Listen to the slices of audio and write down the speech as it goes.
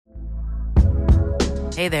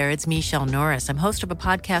Hey there, it's Michelle Norris. I'm host of a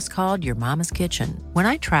podcast called Your Mama's Kitchen. When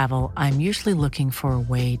I travel, I'm usually looking for a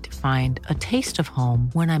way to find a taste of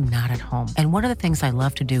home when I'm not at home. And one of the things I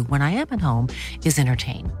love to do when I am at home is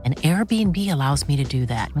entertain. And Airbnb allows me to do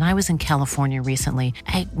that. When I was in California recently,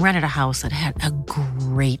 I rented a house that had a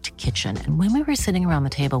great kitchen. And when we were sitting around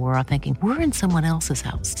the table, we were all thinking, we're in someone else's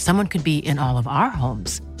house. Someone could be in all of our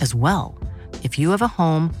homes as well. If you have a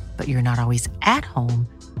home, but you're not always at home,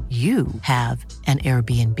 you have an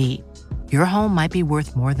Airbnb. Your home might be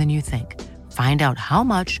worth more than you think. Find out how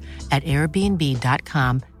much at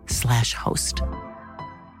airbnb.com/host.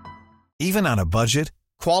 Even on a budget,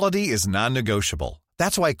 quality is non-negotiable.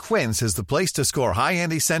 That's why Quince is the place to score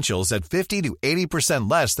high-end essentials at 50 to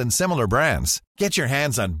 80% less than similar brands. Get your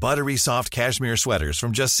hands on buttery soft cashmere sweaters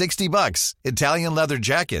from just $60, Italian leather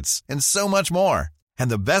jackets, and so much more. And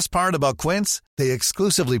the best part about Quince, they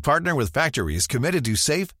exclusively partner with factories committed to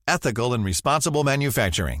safe, ethical, and responsible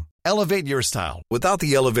manufacturing. Elevate your style without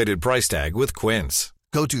the elevated price tag with Quince.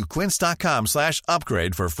 Go to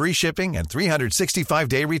quince.com/upgrade for free shipping and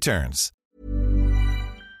 365-day returns.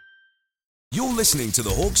 You're listening to the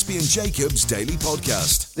Hawksby and Jacobs Daily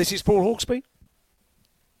Podcast. This is Paul Hawksby.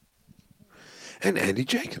 And Andy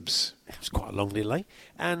Jacobs. It was quite a long delay.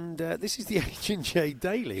 And this is the H&J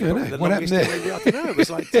Daily. Yeah, The what longest happened there? delay. I don't know. It was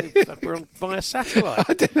like we're on via satellite.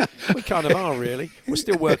 I don't know. We kind of are, really. We're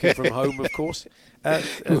still working from home, of course.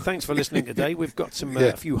 Thanks for listening today. We've got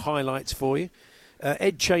a few highlights for you.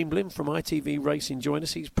 Ed Chamberlain from ITV Racing joined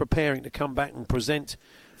us. He's preparing to come back and present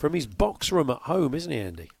from his box room at home, isn't he,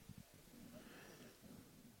 Andy?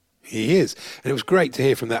 He is. And it was great to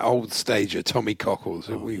hear from that old stager, Tommy Cockles.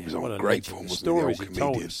 He was on great form, wasn't he, the old he told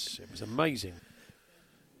comedian. us. It was amazing.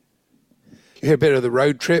 You hear a bit of the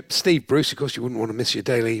road trip. Steve Bruce, of course, you wouldn't want to miss your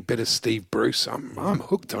daily bit of Steve Bruce. I'm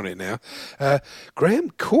hooked on it now.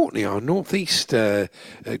 Graham Courtney, our North East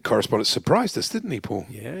correspondent, surprised us, didn't he, Paul?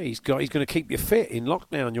 Yeah, he's going to keep you fit in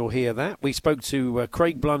lockdown. You'll hear that. We spoke to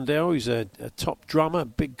Craig Blundell, who's a top drummer,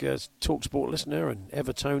 big TalkSport listener and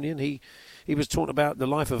Evertonian. He was talking about the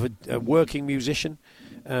life of a working musician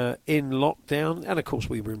in lockdown, and of course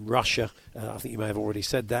we were in Russia. I think you may have already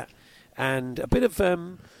said that, and a bit of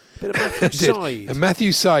Matthew Syed. And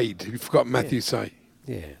Matthew Syed, you forgot Matthew Syed.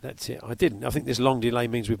 Yeah, that's it. I didn't. I think this long delay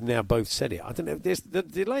means we've now both said it. I don't know. The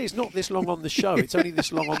delay is not this long on the show. It's only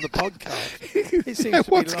this long on the podcast. It seems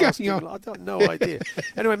to What's be lasting. going on? I don't no idea.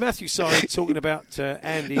 Anyway, Matthew Syed talking about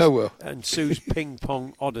Andy's and Sue's ping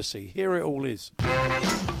pong odyssey. Here it all is.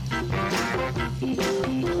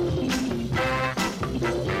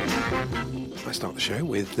 I start the show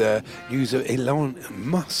with news of Elon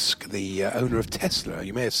Musk, the owner of Tesla.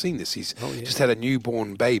 You may have seen this. He's just had a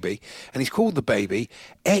newborn baby, and he's called the baby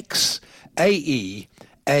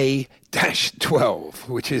XAEA-12,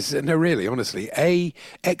 which is, no, really, honestly,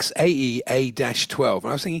 XAEA-12. And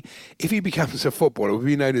I was thinking, if he becomes a footballer, would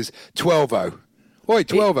be known as 12-0. Oi,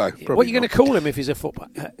 12-0. What are you going to call him if he's a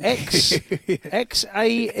footballer? XAE?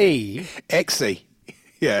 XE.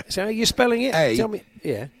 Yeah. So are you spelling it? A. Tell me.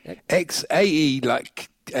 Yeah. XAE, like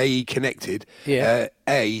AE connected. Yeah.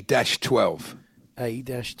 A-12.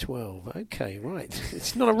 A-12. Okay, right.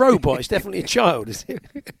 It's not a robot. It's definitely a child, is it?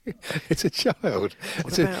 It's a child.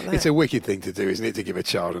 It's a wicked thing to do, isn't it, to give a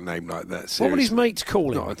child a name like that? Seriously. What would his mates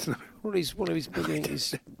call him? No, it's not. What of his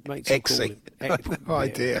mates Exy. call him? I have no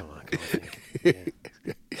idea. Oh, I can't think. Yeah.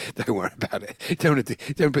 Don't worry about it.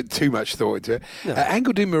 Don't put too much thought into it. No.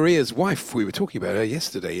 Angel Di Maria's wife, we were talking about her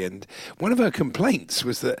yesterday, and one of her complaints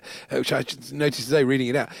was that, which I noticed today reading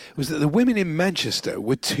it out, was that the women in Manchester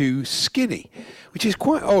were too skinny, which is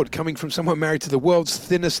quite odd coming from someone married to the world's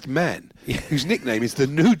thinnest man, whose nickname is the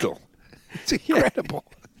Noodle. It's incredible.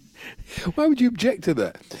 Why would you object to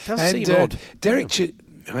that? It does seem odd.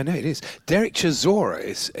 I know it is. Derek Chisora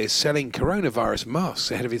is selling coronavirus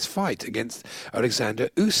masks ahead of his fight against Alexander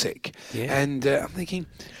Usyk. Yeah. And I'm thinking,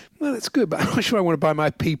 well, that's good, but I'm not sure I want to buy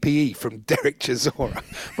my PPE from Derek Chisora.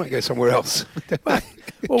 Might go somewhere else.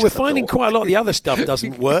 Well, we're finding quite a lot of the other stuff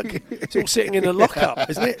doesn't work. It's all sitting in a lockup,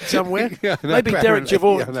 isn't it, somewhere? Yeah, no, maybe Derek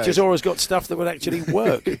apparently. Chisora's got stuff that would actually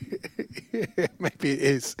work. Maybe it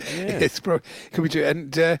is. Yeah. It's probably, could be true.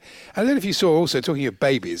 And I don't know if you saw also, talking of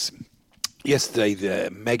babies, yesterday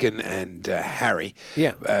Meghan and Harry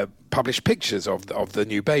published pictures of the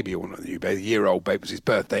new baby, or not the new baby, the year-old baby. It was his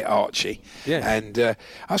birthday, Archie. Yeah. And I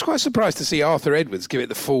was quite surprised to see Arthur Edwards give it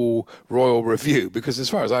the full royal review, because as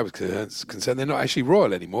far as I was concerned, they're not actually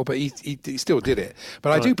royal anymore, but he still did it.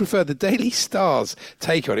 But I do prefer the Daily Star's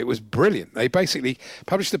take on it. It was brilliant. They basically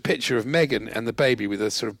published a picture of Meghan and the baby with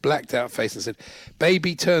a sort of blacked out face and said,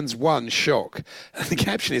 "Baby turns 1, shock." And the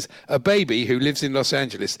caption is, "A baby who lives in Los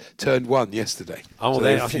Angeles turned 1 yesterday." Oh, So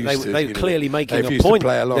I think they're clearly making a point.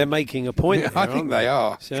 They're making a point. I think they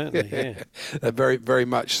are. Certainly, yeah. They're very, very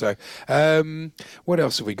much so. What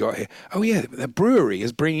else have we got here? Oh, yeah, the brewery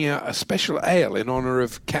is bringing out a special ale in honour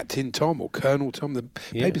of Captain Tom or Colonel Tom. The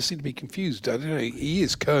papers seem to be confused. I don't know. He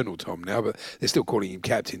is Colonel Tom now, but they're still calling him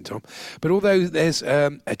Captain Tom. But although there's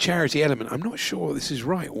a charity element, I'm not sure this is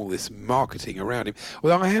right, all this marketing around him.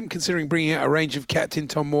 Although I am considering bringing out a range of Captain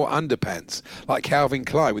Tom Moore underpants, like Calvin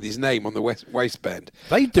Klein with his name on the waistband.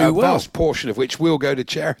 They do a well. vast portion of which will go to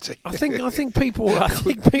charity. I think people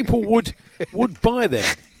would buy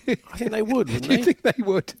them. I think they would, wouldn't Do they? you think they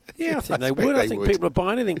would? Yeah, I think they would. I think people are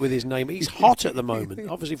buying anything with his name. He's hot at the moment,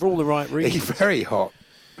 obviously for all the right reasons. He's very hot.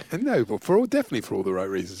 No, but definitely for all the right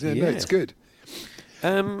reasons. Yeah, no, it's good. We're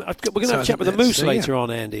going to have a chat with the Moose later on,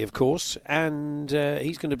 Andy, of course, and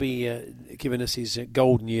he's going to be giving us his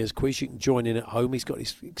Golden Years quiz. You can join in at home. He's got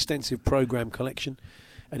his extensive programme collection,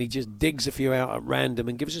 and he just digs a few out at random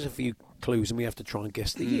and gives us a few clues, and we have to try and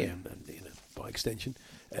guess the year, and, by extension.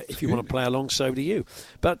 If you want to play along, so do you.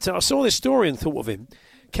 But I saw this story and thought of him.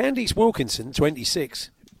 Candice Wilkinson, 26,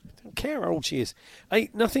 don't care how old she is,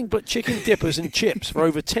 ate nothing but chicken dippers and chips for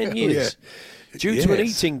over 10 years due to an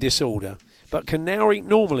eating disorder, but can now eat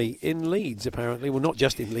normally in Leeds, apparently. Well, not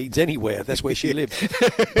just in Leeds, anywhere. That's where she lives.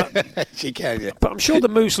 But, she can, yeah. But I'm sure the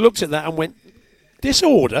Moose looked at that and went,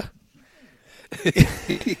 disorder?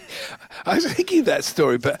 I was thinking of that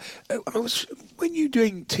story, but when you were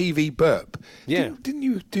doing TV Burp, didn't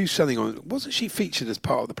you do something on? Wasn't she featured as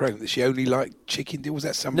part of the programme that she only liked chicken? Was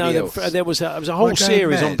that somebody else? No, there was a whole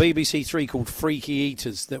series on BBC Three called Freaky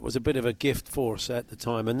Eaters that was a bit of a gift for us at the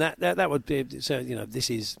time, and that would be this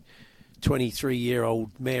is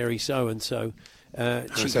 23-year-old Mary so and so.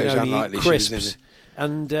 She can only eat crisps.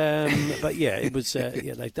 And but it was. I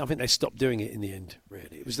think they stopped doing it in the end.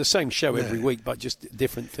 Really, it was the same show every week, but just a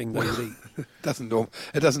different thing they would eat. It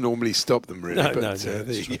doesn't normally stop them, really. No,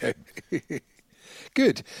 there you go.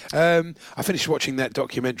 Good. I finished watching that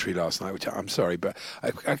documentary last night, which I'm sorry, but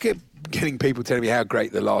I kept getting people telling me how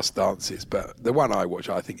great The Last Dance is, but the one I watch,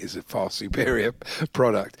 I think, is a far superior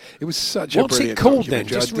product. It was such a brilliant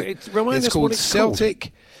documentary. What's it called then? Just remind us what it's Celtic.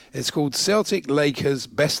 Called. It's called Celtic Lakers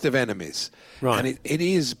Best of Enemies. Right. And it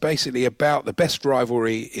is basically about the best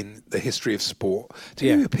rivalry in the history of sport.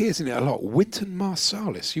 Who appears in it a lot? Wynton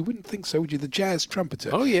Marsalis. You wouldn't think so, would you? The jazz trumpeter.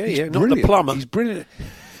 Oh, yeah, He's not the plumber. He's brilliant.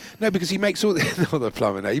 No, because he makes all not the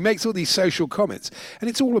plumber. No, he makes all these social comments, and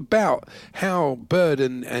it's all about how Bird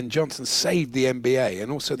and Johnson saved the NBA,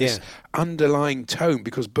 and also this underlying tone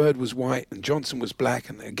because Bird was white and Johnson was black,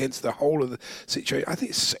 and against the whole of the situation. I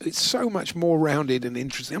think it's so much more rounded and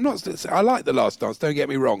interesting. I like The Last Dance. Don't get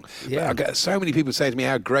me wrong. Yeah. But I get so many people saying to me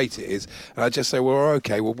how great it is, and I just say, well,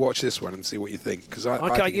 okay, we'll watch this one and see what you think. Because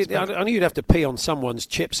I knew you'd have to pee on someone's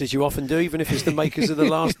chips as you often do, even if it's the makers of The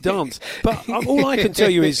Last Dance. But all I can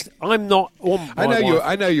tell you is I'm not on my wife.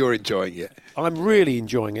 I know you're enjoying it. I'm really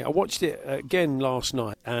enjoying it. I watched it again last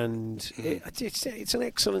night, and it's an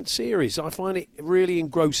excellent series. I find it really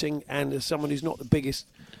engrossing, and as someone who's not the biggest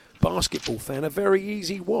basketball fan, a very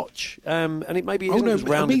easy watch. And it maybe isn't as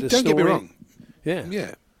rounded a story. Don't get me wrong.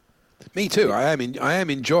 Yeah. Me too. I am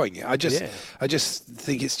enjoying it. I just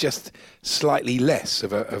think it's just slightly less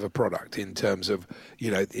of a product in terms of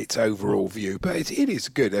its overall view. But it is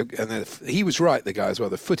good. And he was right, the guy as well.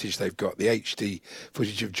 The footage they've got, the HD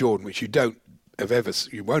footage of Jordan, which you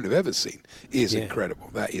won't have ever seen, is incredible.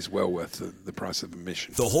 That is well worth the price of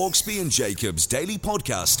admission. The Hawksby and Jacobs Daily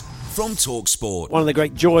Podcast from TalkSport. One of the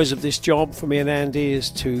great joys of this job for me and Andy is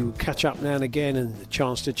to catch up now and again, and the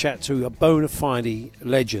chance to chat to a bona fide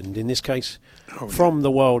legend, in this case from the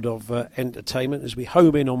world of entertainment. As we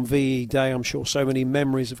home in on VE Day, I'm sure so many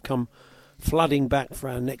memories have come flooding back for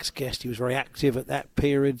our next guest. He was very active at that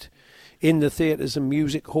period in the theatres and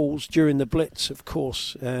music halls during the Blitz, of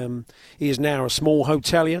course. He is now a small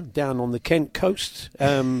hotelier down on the Kent coast.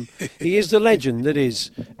 He is the legend that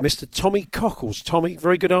is Mr. Tommy Cockles. Tommy,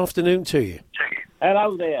 very good afternoon to you.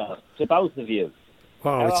 Hello there to both of you.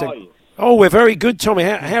 Wow, How are you? Oh, we're very good, Tommy.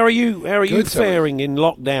 How are you? How are you Good, faring in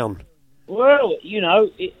lockdown? Well,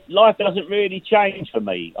 life doesn't really change for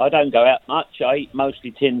me. I don't go out much. I eat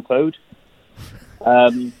mostly tin food.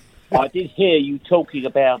 I did hear you talking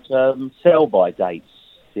about sell-by dates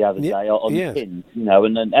the other day on the tin, you know,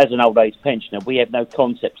 and as an old age pensioner, we have no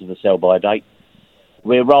concept of the sell-by date.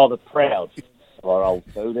 We're rather proud of our old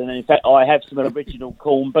food, and in fact, I have some original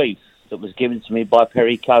corned beef that was given to me by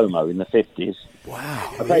Perry Como in the 50s.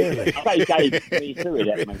 Wow, really? I gave me through it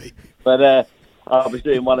at me. But I was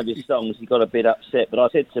doing one of his songs, he got a bit upset, but I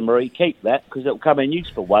said to Marie, keep that, because it'll come in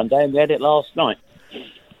useful one day, and we had it last night.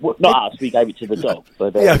 Well, not us, we gave it to the dog.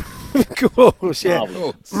 But yeah, of course, yeah.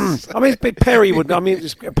 I mean, Perry would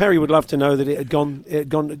love to know that it had gone to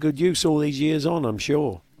good use all these years on, I'm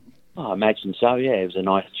sure. I imagine so, yeah. He was a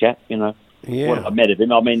nice chap, you know. Yeah. When I met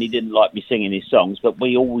him, I mean, he didn't like me singing his songs, but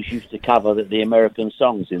we always used to cover the American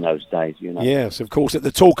songs in those days, you know. Yes, of course, at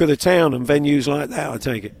the talk of the town and venues like that, I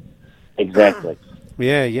take it. Exactly.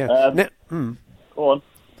 Yeah. Go on.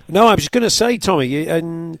 No, I was just going to say, Tommy,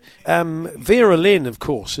 and Vera Lynn, of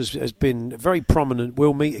course, has been very prominent.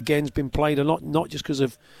 We'll Meet Again has been played a lot, not just because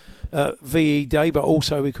of VE Day, but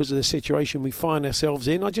also because of the situation we find ourselves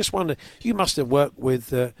in. I just wonder, you must have worked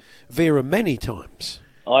with Vera many times.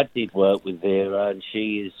 I did work with Vera, and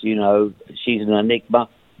she is, you know, she's an enigma.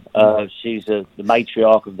 She's the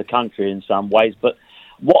matriarch of the country in some ways. But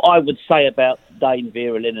what I would say about Dame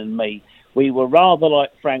Vera Lynn and me, we were rather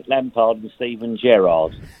like Frank Lampard and Steven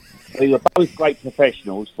Gerrard. We were both great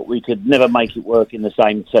professionals, but we could never make it work in the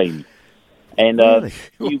same team. And Really?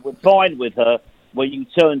 You would find with her, when you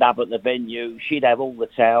turned up at the venue, she'd have all the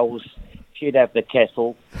towels, she'd have the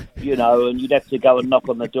kettle, you know, and you'd have to go and knock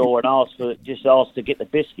on the door and ask to get the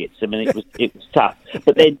biscuits. I mean, it was tough.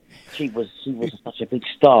 But then she was such a big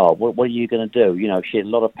star. What are you going to do? You know, she had a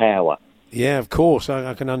lot of power. Yeah, of course.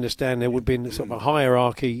 I can understand there would have been sort of a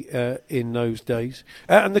hierarchy in those days.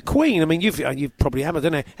 And the Queen, I mean, you've probably hammered,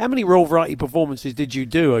 don't you? How many Royal Variety performances did you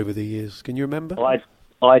do over the years? Can you remember?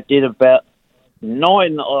 I did about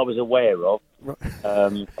 9 that I was aware of.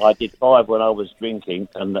 I did 5 when I was drinking,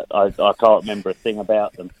 and I can't remember a thing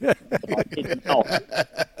about them. But I did not.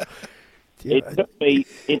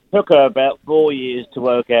 It took her about 4 years to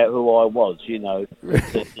work out who I was, you know. In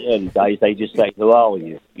the early days, they just say, who are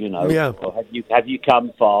you, you know. Yeah. Or have you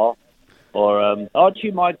come far? Or, aren't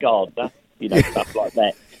you my gardener? You know, stuff like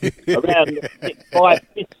that. Around the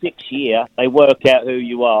 5th, 6th year, they work out who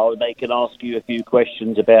you are, and they can ask you a few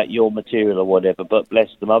questions about your material or whatever, but bless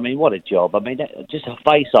them, I mean, what a job. I mean, just a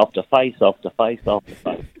face after face after face after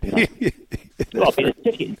face. You know? I've been a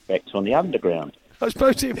ticket inspector on the Underground. I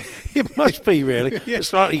suppose it must be, really. Yeah,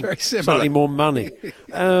 slightly more money.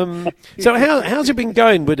 So how's it been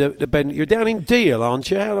going with the bed? You're down in Deal, aren't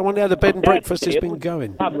you? I wonder how the bed and breakfast has been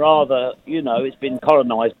going. Rather, you know, it's been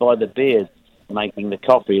colonised by the beers making the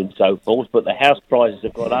coffee and so forth, but the house prices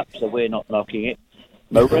have gone up, so we're not knocking it.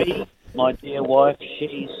 Marie, my dear wife,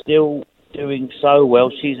 she's still doing so well.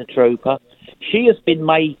 She's a trooper. She has been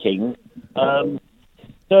making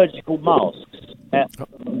surgical masks,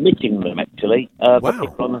 knitting them actually, for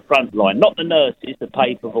people on the front line. Not the nurses, the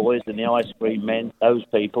paper boys and the ice cream men, those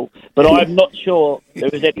people. But I'm not sure there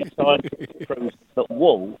is any scientific proof that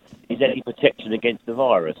wool is any protection against the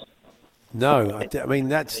virus. No, I mean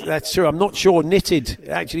that's true. I'm not sure knitted.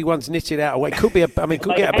 Actually, once knitted out away, could be.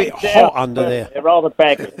 Could get a bit hot under there. They're rather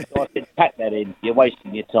baggy, so I can pack that in. You're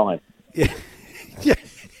wasting your time. Yeah.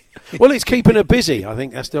 Well, it's keeping her busy. I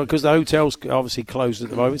think that's because the hotel's obviously closed at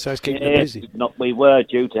the moment, so it's keeping her busy. We were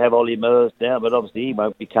due to have Ollie Murs down, but obviously he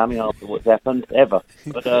won't be coming after what's happened ever.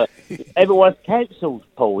 But everyone's cancelled,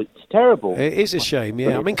 Paul. It's terrible. It is a shame.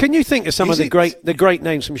 Yeah. I mean, can you think of some of the great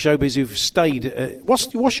names from showbiz who've stayed?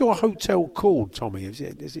 What's your hotel called, Tommy? Is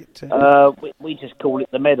it? We just call it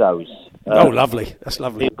the Meadows. Lovely. That's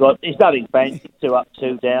lovely. It's nothing fancy. 2 up,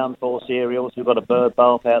 2 down, 4 cereals. We've got a bird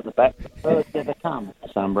bath out the back. Birds never come for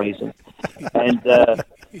some reason. And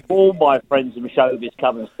all my friends in showbiz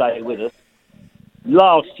come and stay with us.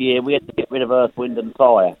 Last year we had to get rid of Earth, Wind and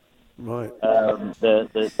Fire. Right.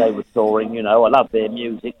 They were touring, you know. I love their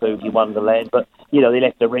music, Boogie Wonderland, but, you know, they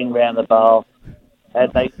left a ring round the bar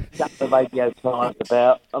and they shut the Radio Times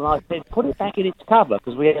about, and I said, put it back in its cover,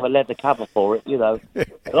 because we have a leather cover for it, you know.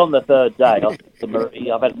 And on the 3rd day, I said to Marie,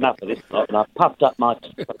 I've had enough of this, and I puffed up my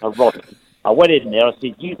rod. I went in there, I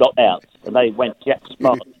said, you got out. And they went, Jack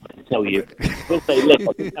Smart, I can tell you. Because they left,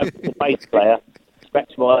 I said, no, the bass player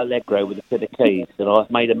scratched my Allegro with a bit of keys, and I've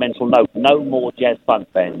made a mental note, no more jazz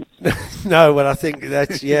funk bands. No, well, I think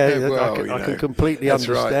that's, I can completely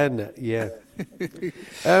understand that, yeah.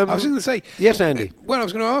 I was going to say... Yes, Andy? Well, I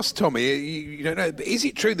was going to ask Tommy, you don't know, but is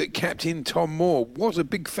it true that Captain Tom Moore was a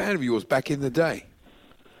big fan of yours back in the day?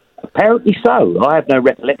 Apparently so. I have no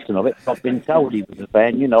recollection of it. I've been told he was a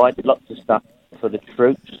fan. You know, I did lots of stuff for the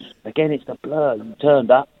troops. Again, it's a blur. You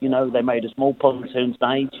turned up, you know, they made a small pontoon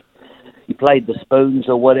stage. you played the spoons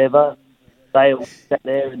or whatever. They all sat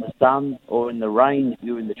there in the sun or in the rain. If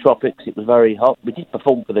you were in the tropics, it was very hot. We did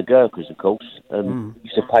perform for the Gurkhas, of course, and we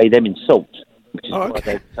used to pay them in salt, which is why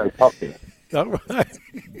they were so popular. All right.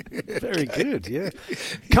 Very good, yeah.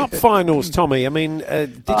 Cup finals, Tommy. I mean,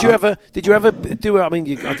 did you ever do it? I mean,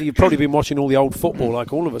 you've probably been watching all the old football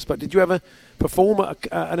like all of us, but did you ever perform at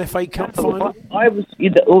an FA Cup final? I was,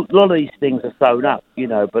 a lot of these things are sewn up,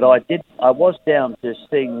 but I was down to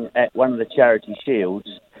sing at one of the Charity Shields,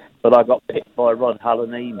 but I got picked by Rod Hull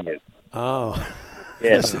and Emu. Oh.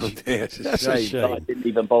 Yes, that's a shame. I didn't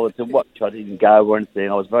even bother to watch. I didn't go or anything.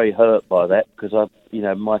 I was very hurt by that because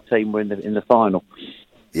my team were in the final.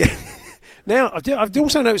 Yeah. Now I've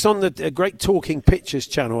also noticed on the Great Talking Pictures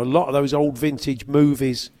channel a lot of those old vintage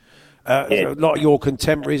movies. A lot of your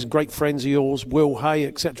contemporaries, great friends of yours, Will Hay,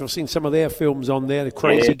 etc. I've seen some of their films on there, The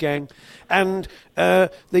Crazy Gang, and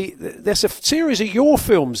there's a series of your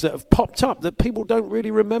films that have popped up that people don't really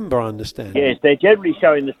remember. I understand. Yes, they're generally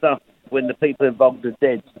showing the stuff when the people involved are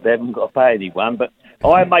dead, so they haven't got to pay anyone. But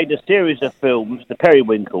I made a series of films, the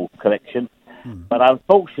Periwinkle collection, but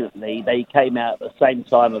unfortunately they came out at the same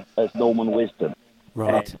time as Norman Wisdom.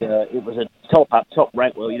 Right. And it was a top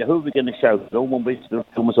rank. Well, who are we going to show? Norman Wisdom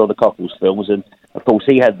films or the Cockles films? And of course,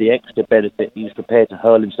 he had the extra benefit. He was prepared to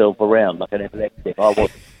hurl himself around like an epileptic. I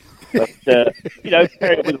wasn't. But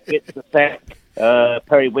Periwinkle gets the sack.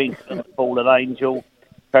 Periwinkle, the fallen angel.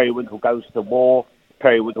 Periwinkle goes to war.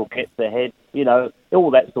 Periwinkle gets ahead.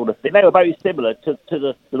 All that sort of thing. They were very similar to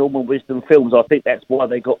the Norman Wisdom films. I think that's why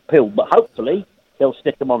they got pilled. But hopefully they'll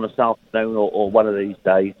stick them on this afternoon or one of these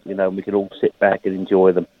days, and we can all sit back and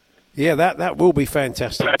enjoy them. Yeah, that will be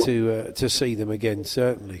fantastic to see them again,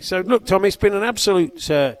 certainly. So, look, Tom, it's been an absolute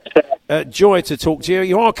joy to talk to you.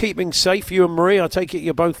 You are keeping safe, you and Marie. I take it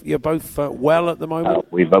you're both well at the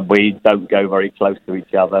moment. We don't go very close to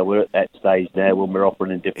each other. We're at that stage now when we're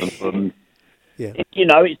offering in different rooms. Yeah.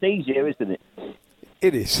 It's easier, isn't it?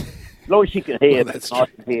 It is. As long as she can hear me, that's I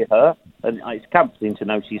can hear her, and it's comforting to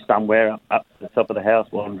know she's somewhere up the top of the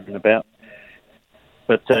house wandering about.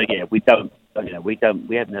 But we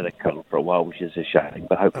haven't had a cuddle for a while, which is a shame.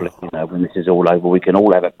 But hopefully, when this is all over, we can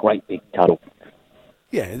all have a great big cuddle.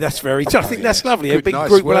 Yeah, that's very. I think that's lovely. Good, A big nice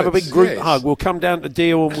group. We'll have a big words. group Yes. hug. We'll come down to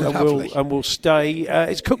Deal and we'll stay.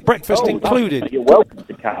 It's cooked breakfast included. You're welcome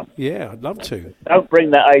to come. Yeah, I'd love to. Don't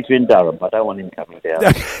bring that Adrian Durham. I don't want him coming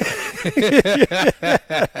down.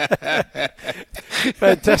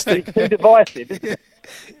 Fantastic. It's too divisive, isn't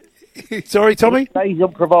it? Sorry, Tommy. He's a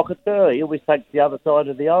provocateur. He always takes the other side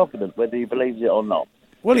of the argument, whether he believes it or not.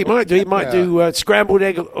 Well, he might do. He might do scrambled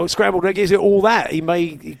egg. Or scrambled egg. Is it all that?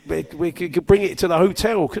 We could bring it to the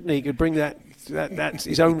hotel, couldn't he? He could bring that's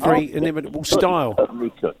his own very inimitable style.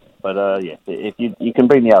 Certainly could. But yes, if you can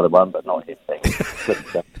bring the other one, but not his thing.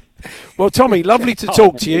 Well, Tommy, lovely to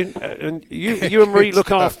talk to you, and you and Marie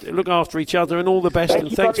look after each other, and all the best.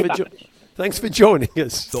 And thanks for joining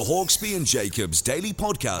us. The Hawksbee and Jacobs Daily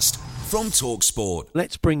Podcast from TalkSport.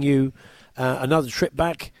 Let's bring you another trip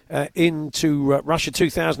back into Russia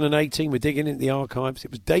 2018. We're digging into the archives.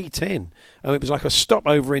 It was day 10. It was like a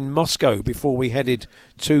stopover in Moscow before we headed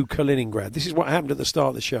to Kaliningrad. This is what happened at the start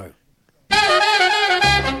of the show.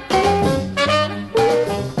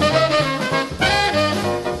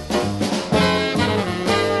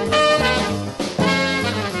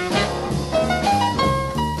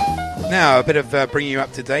 Now, a bit of bringing you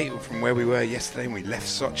up to date from where we were yesterday when we left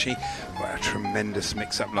Sochi. What a tremendous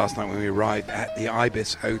mix-up last night when we arrived at the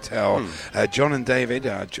Ibis Hotel. John and David,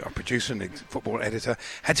 our producer and football editor,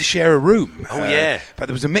 had to share a room. But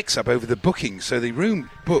there was a mix-up over the booking, so the room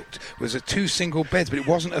booked was 2 single beds, but it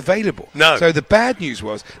wasn't available. No. So the bad news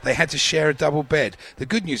was they had to share a double bed. The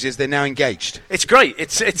good news is they're now engaged. It's great.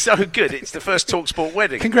 It's so good. It's the first TalkSport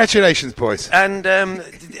wedding. Congratulations, boys. And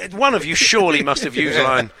one of you surely must have used the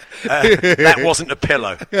line, that wasn't a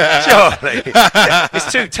pillow. Surely.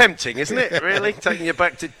 It's too tempting, isn't it, really? Taking you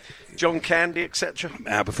back to John Candy, etc.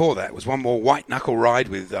 Now, before that was one more white-knuckle ride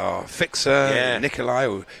with our fixer, Nikolai,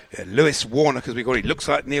 or Lewis Warnock, as we call him. He looks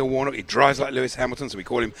like Neil Warnock. He drives like Lewis Hamilton, so we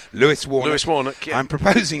call him Lewis Warnock. Lewis Warnock, yeah. I'm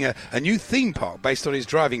proposing a new theme park based on his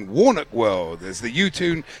driving, Warnock World. There's the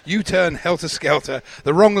U-turn, helter-skelter,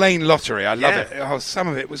 the wrong lane lottery. I love it. Oh, some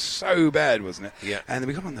of it was so bad, wasn't it? Yeah. And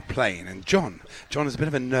we got on the plane, and John is a bit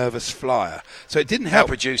of a nervous flyer. So it didn't help. Our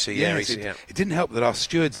producer, It didn't help that our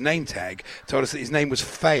steward's name tag told us that his name was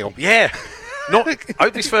Fail. Yeah. I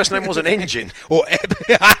hope his first name wasn't Engine. Or He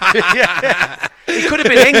He could have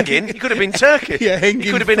been Engin. He could have been Turkish. Yeah, he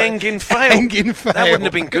could have been Engin Fail. Engin Fail. That wouldn't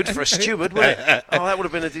have been good for a steward, would it? Oh, that would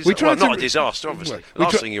have been a disaster. Well, not a disaster, obviously.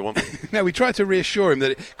 Last thing you want. No, we tried to reassure him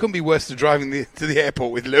that it couldn't be worse than driving to the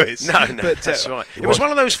airport with Lewis. No, but, that's right. It was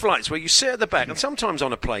one of those flights where you sit at the back, and sometimes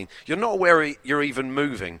on a plane, you're not aware you're even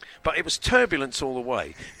moving, but it was turbulence all the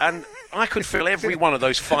way. And I could feel every one of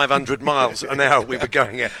those 500 miles an hour we were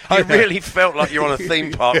going at. You really felt like you're on a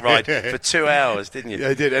theme park ride for 2 hours, didn't you? Yeah,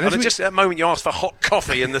 I did. And just at that moment you asked for hot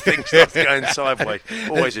coffee and the thing starts going sideways.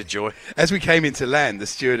 Always a joy. As we came into land, the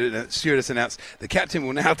stewardess announced, the captain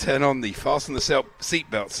will now turn on the fasten the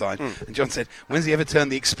seatbelt sign. And John said, when's he ever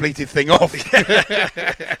turned the expletive thing off?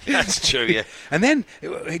 That's true, yeah. And then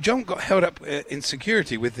John got held up in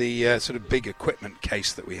security with the sort of big equipment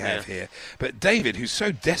case that we have here. But David, who's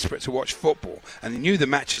so desperate to watch football and he knew the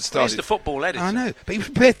match had started. He's the football editor. I know, but he was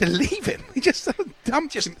prepared to leave him. He just sort of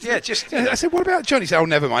dumped him. I said, what about John? He said, oh,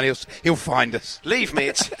 never mind, he'll find us. Leave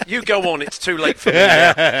me. You go on. It's too late for me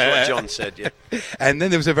now. That's what John said, yeah. And then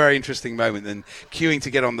there was a very interesting moment then queuing to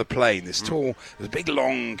get on the plane. There was a big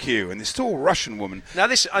long queue and this tall Russian woman. Now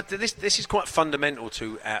this is quite fundamental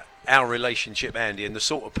to our relationship, Andy, and the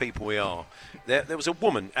sort of people we are. There was a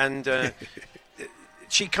woman and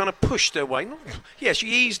she kind of pushed her way. She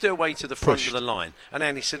eased her way to the front of the line. And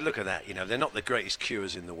Andy said, look at that, they're not the greatest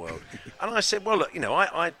queuers in the world. And I said, well, look,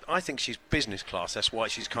 I think she's business class. That's why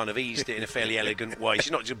she's kind of eased it in a fairly elegant way.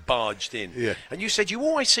 She's not just barged in. Yeah. And you said, you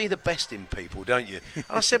always see the best in people, don't you? And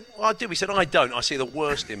I said, well, I do. He said, I don't. I see the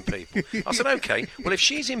worst in people. I said, okay, well, if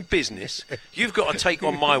she's in business, you've got to take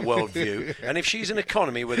on my worldview. And if she's in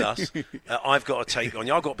economy with us, I've got to take on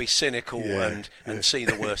you. I've got to be cynical and see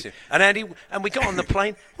the worst in. And Andy, we got on the plane.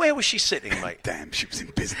 Where was she sitting, mate? Damn, she was in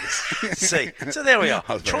business. See, so there we are.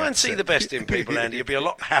 Try and see the best in people, Andy. You'll be a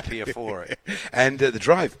lot happier for it. And the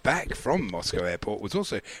drive back from Moscow Airport was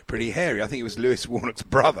also pretty hairy. I think it was Lewis Warnock's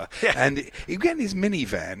brother. Yeah. And he got in his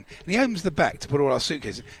minivan and he opens the back to put all our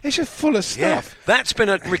suitcases. It's just full of stuff. Yeah. That's been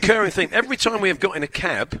a recurring thing. Every time we have got in a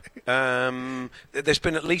cab, there's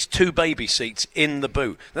been at least 2 baby seats in the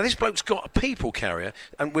boot. Now, this bloke's got a people carrier,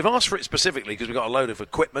 and we've asked for it specifically because we've got a load of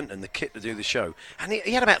equipment and the kit to do the show. And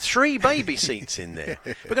he had about 3 baby seats in there.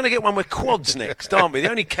 We're going to get one with quads next, aren't we? The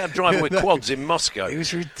only cab driver with quads in Moscow. It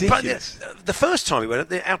was ridiculous. But the first time we went,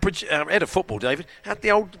 our head of football, David, had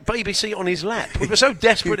the old baby seat on his lap. We were so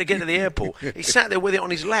desperate to get to the airport. He sat there with it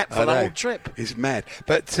on his lap for the whole trip. It's mad.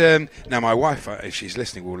 But now my wife, if she's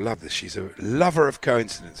listening, will love this. She's a lover of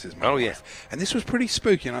coincidences, my wife. Yeah. And this was pretty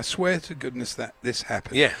spooky, and I swear to goodness that this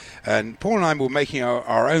happened. Yeah. And Paul and I were making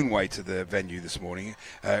our own way to the venue this morning,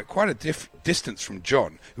 quite a distance from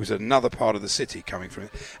John, who was another part of the city coming from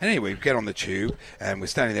it. And anyway, we get on the tube, and we're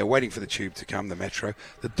standing there waiting for the tube to come, the metro.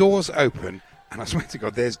 The doors open, and I swear to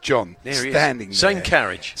God, there's John standing there. Same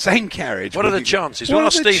carriage. Same carriage. What are the chances? We'll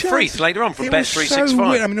ask Steve Freeth later on from Bet365. So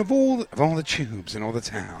weird. I mean, of all the tubes in all the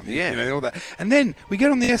town. Yeah. All that. And then we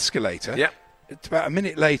get on the escalator. Yep. It's about a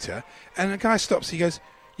minute later, and a guy stops. He goes,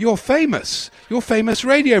 You're famous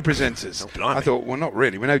radio presenters. Oh, I thought, well, not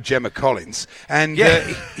really. We know Gemma Collins. And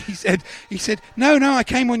he said, no, I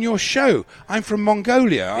came on your show. I'm from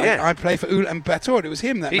Mongolia. I play for Ulaanbaatar. It was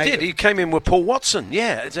him that did. He came in with Paul Watson.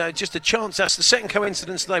 Yeah, it's just a chance. That's the second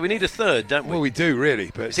coincidence today. We need a third, don't we? Well, we do, really.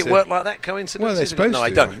 But does it work like that, coincidence? Well, they're supposed to.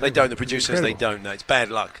 No, they don't. The producers, they don't. No, it's bad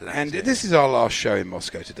luck. This is our last show in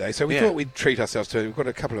Moscow today, so we thought we'd treat ourselves to it. We've got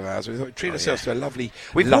a couple of hours. We thought we'd treat ourselves to a lovely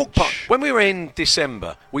lunch. When we were in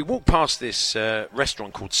December, we walked past this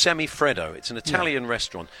restaurant called Semifreddo. It's an Italian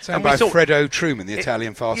restaurant. Owned by Fredo Truman, the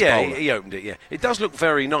Italian fast bowler. Yeah, he opened it, It does look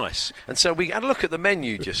very nice. And so we had a look at the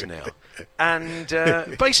menu just now. And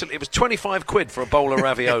basically, it was 25 quid for a bowl of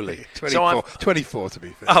ravioli. 24 to be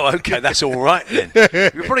fair. Oh, OK, that's all right then.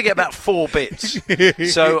 You'll probably get about 4 bits.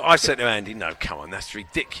 So I said to Andy, no, come on, that's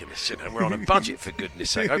ridiculous. We're on a budget, for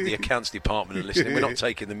goodness sake. I hope the accounts department are listening. We're not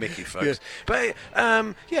taking the mickey, folks. But,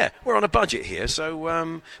 we're on a budget here.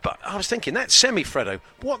 So, but I was thinking, that Semifreddo,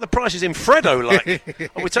 what are the prices in Freddo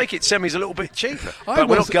like? We take it Semi's a little bit cheaper. But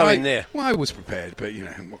we're not going there. Well, I was prepared, but,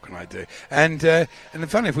 what can I do? And the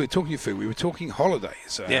funny, if we were talking food, we were talking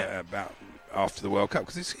holidays about after the World Cup,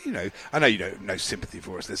 because it's I know you don't have no sympathy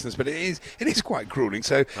for us listeners, but it is quite grueling.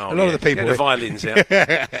 So a lot of the people get the violins out.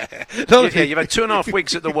 You've had 2.5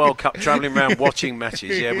 weeks at the World Cup travelling around watching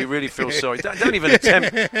matches. Yeah, we really feel sorry. Don't even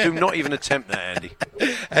attempt. Do not even attempt that, Andy.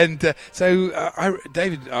 And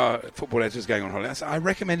David, our football editor, was going on holiday. I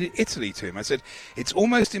recommended Italy to him. I said, it's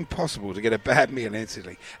almost impossible to get a bad meal in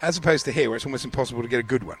Italy, as opposed to here, where it's almost impossible to get a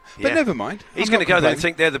good one. But Yeah. never mind. He's I'm going not to go there and complaining.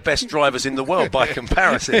 think they're the best drivers in the world by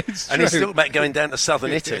comparison. It's And he's true. still about going down to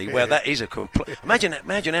southern Italy, where that is a complete...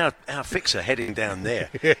 Imagine our fixer heading down there.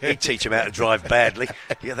 He'd teach them how to drive badly.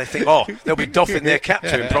 Yeah, they think, they'll be doffing their cap to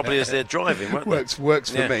him probably as they're driving, won't they? Works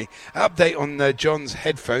for Yeah. me. Update on John's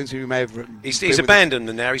headphones, who may have... He's abandoned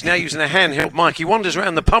them now. He's now using a handheld mic. He wanders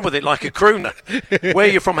around the pub with it like a crooner. Where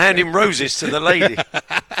you're from handing roses to the lady.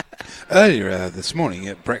 Earlier this morning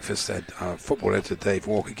at breakfast, our football editor Dave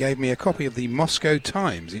Walker gave me a copy of the Moscow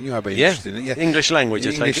Times. You knew I'd be interested in it. Yeah. English language,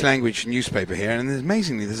 I take English it. language newspaper here, and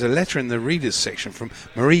amazingly, there's a letter in the readers section from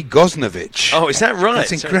Marie Gosnovich. Oh, is that right?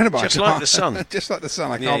 That's incredible. Just I like can't- the sun. Just like the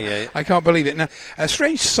sun. Yeah. I can't believe it. Now, a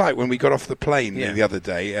strange sight when we got off the plane Yeah. the other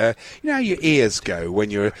day. You know how your ears go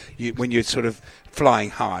when you're sort of flying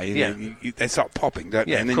high. Yeah. They start popping, don't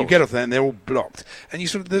they? Yeah, And of then you course. get off there and they're all blocked. And you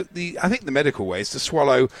sort of I think the medical way is to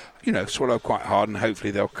swallow quite hard, and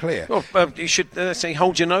hopefully they'll clear. Well, you should say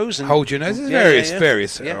hold your nose and Hold your nose. There's Yeah,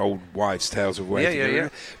 various Yeah. old wives' tales of ways Yeah, to yeah, do yeah.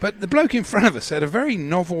 it. But the bloke in front of us had a very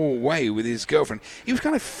novel way with his girlfriend. He was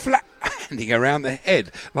kind of flat-handing around the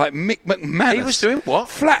head, like Mick McManus. He was doing what?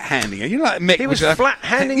 Flat-handing her. You know, like Mick He was like-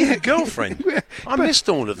 flat-handing Yeah. your girlfriend. I But missed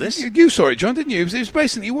all of this. You saw it, John, didn't you? It was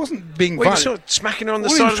basically, he wasn't being Well, he was violent. sort of smacking her on the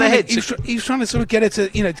All he side was of the trying head. to- he was trying to sort of get her to,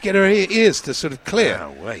 to get her ears to sort of clear.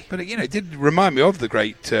 Oh, way. But it did remind me of the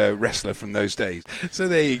great wrestler from those days. So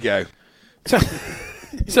there you go.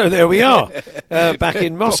 So there we are, back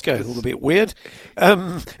in Moscow. A little bit weird.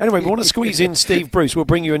 Anyway, we want to squeeze in Steve Bruce. We'll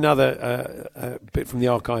bring you another bit from the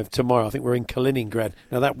archive tomorrow. I think we're in Kaliningrad.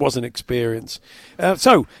 Now, that was an experience.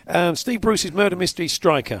 Steve Bruce is Murder Mystery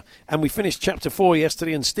Striker. And we finished Chapter 4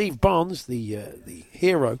 yesterday, and Steve Barnes, the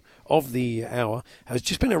hero of the hour, has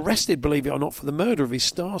just been arrested, believe it or not, for the murder of his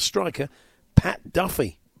star striker, Pat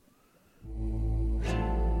Duffy.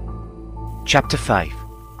 Chapter 5.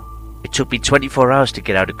 It took me 24 hours to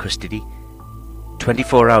get out of custody.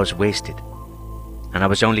 24 hours wasted. And I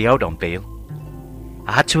was only out on bail.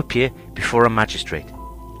 I had to appear before a magistrate.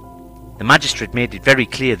 The magistrate made it very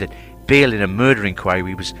clear that bail in a murder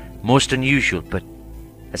inquiry was most unusual, but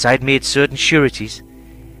as I had made certain sureties,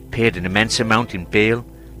 paid an immense amount in bail,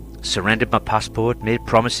 surrendered my passport, made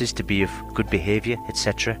promises to be of good behaviour,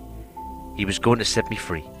 etc., he was going to set me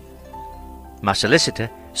free. My solicitor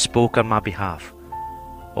spoke on my behalf.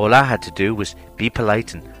 All I had to do was be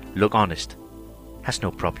polite and look honest. That's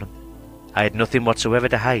no problem. I had nothing whatsoever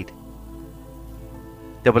to hide.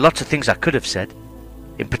 There were lots of things I could have said.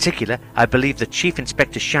 In particular, I believed that Chief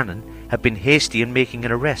Inspector Shannon had been hasty in making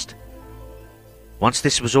an arrest. Once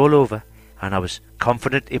this was all over, and I was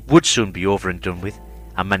confident it would soon be over and done with,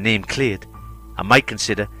 and my name cleared, I might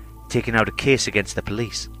consider taking out a case against the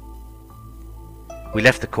police. We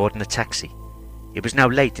left the court in a taxi. It was now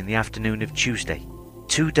late in the afternoon of Tuesday,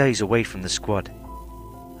 2 days away from the squad.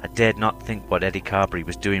 I dared not think what Eddie Carberry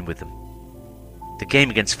was doing with them. The game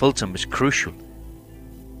against Fulton was crucial.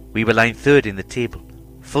 We were lying third in the table.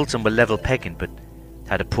 Fulton were level pegging, but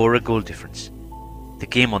had a poorer goal difference. The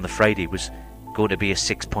game on the Friday was going to be a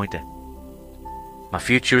 6-pointer. My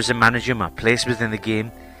future as a manager, my place within the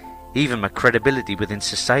game, even my credibility within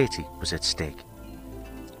society was at stake.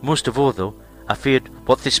 Most of all, though, I feared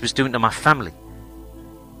what this was doing to my family.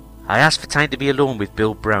 I asked for time to be alone with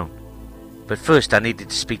Bill Brown, but first I needed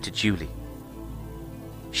to speak to Julie.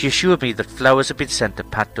 She assured me that flowers had been sent to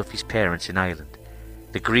Pat Duffy's parents in Ireland.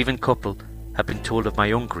 The grieving couple had been told of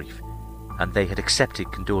my own grief, and they had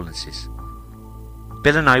accepted condolences.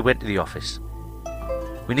 Bill and I went to the office.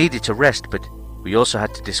 We needed to rest, but we also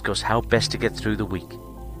had to discuss how best to get through the week.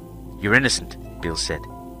 "You're innocent," Bill said.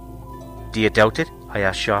 "Do you doubt it?" I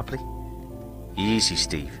asked sharply. "Easy,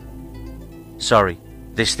 Steve." "Sorry,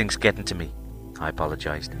 this thing's getting to me," I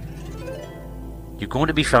apologised. "You're going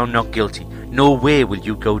to be found not guilty. No way will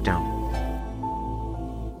you go down."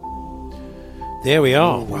 There we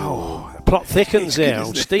are. Wow. The plot thickens there.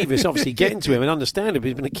 Old Steve is obviously getting to him, and understandably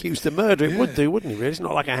he's been accused of murder. It would do, wouldn't it, really? It's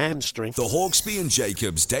not like a hamstring. The Hawksby and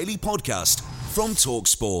Jacobs Daily Podcast from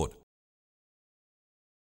TalkSport.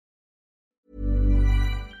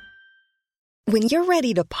 When you're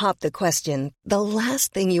ready to pop the question, the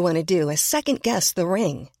last thing you want to do is second-guess the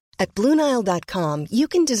ring. At BlueNile.com, you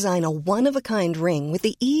can design a one-of-a-kind ring with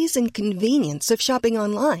the ease and convenience of shopping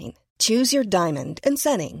online. Choose your diamond and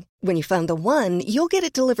setting. When you find the one, you'll get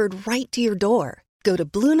it delivered right to your door. Go to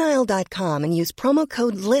BlueNile.com and use promo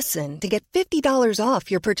code LISTEN to get $50 off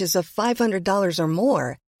your purchase of $500 or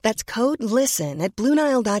more. That's code LISTEN at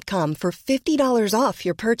BlueNile.com for $50 off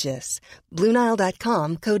your purchase.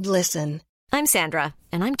 BlueNile.com, code LISTEN. I'm Sandra,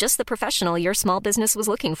 and I'm just the professional your small business was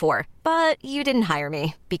looking for. But you didn't hire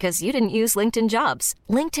me because you didn't use LinkedIn Jobs.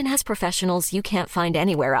 LinkedIn has professionals you can't find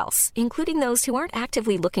anywhere else, including those who aren't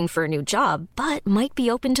actively looking for a new job, but might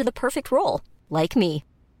be open to the perfect role, like me.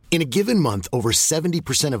 In a given month, over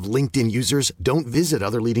 70% of LinkedIn users don't visit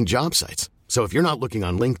other leading job sites. So if you're not looking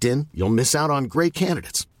on LinkedIn, you'll miss out on great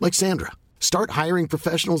candidates like Sandra. Start hiring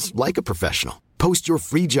professionals like a professional. Post your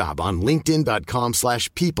free job on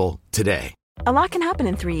linkedin.com/people today. A lot can happen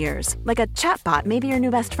in 3 years, like a chatbot may be your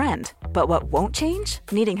new best friend. But what won't change?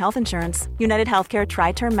 Needing health insurance. United Healthcare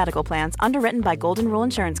Tri-Term Medical Plans, underwritten by Golden Rule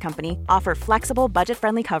Insurance Company, offer flexible,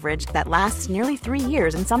 budget-friendly coverage that lasts nearly 3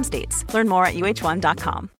 years in some states. Learn more at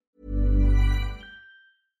uh1.com.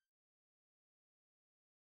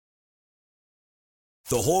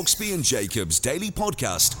 The Hawksby and Jacobs Daily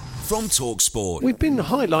Podcast from TalkSport. We've been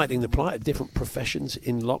highlighting the plight of different professions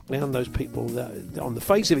in lockdown. Those people that, on the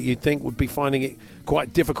face of it, you'd think would be finding it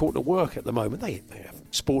quite difficult to work at the moment. They have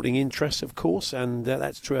sporting interests, of course, and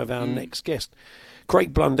that's true of our next guest.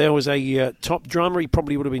 Craig Blundell is a top drummer. He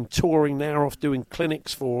probably would have been touring now, off doing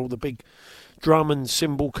clinics for all the big drum and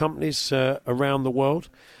cymbal companies around the world.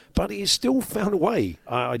 But he has still found a way,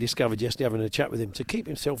 I discovered yesterday having a chat with him, to keep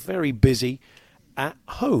himself very busy at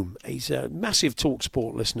home. He's a massive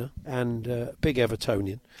TalkSport listener and big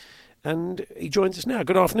Evertonian, and he joins us now.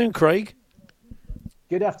 Good afternoon, Craig.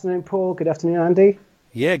 Good afternoon, Paul. Good afternoon, Andy.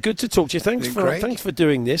 Yeah, good to talk to you. Thanks for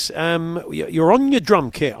doing this. You're on your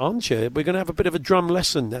drum kit, aren't you? We're going to have a bit of a drum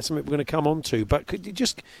lesson. That's something we're going to come on to. But could you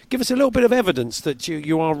just give us a little bit of evidence that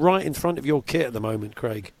you are right in front of your kit at the moment,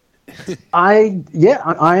 Craig? I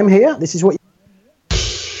am here. This is what.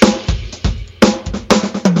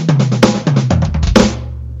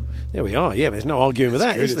 There we are. Yeah, there's no arguing with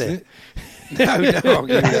that, is there? No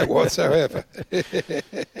arguing with that whatsoever.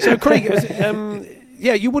 So, Craig,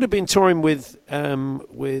 you would have been touring with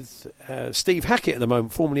Steve Hackett at the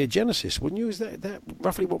moment, formerly of Genesis, wouldn't you? Is that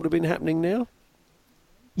roughly what would have been happening now?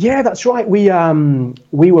 Yeah, that's right. We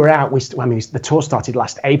were out. The tour started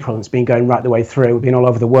last April, and it's been going right the way through. We've been all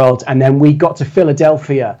over the world, and then we got to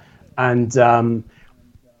Philadelphia, and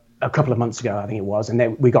a couple of months ago, I think it was, and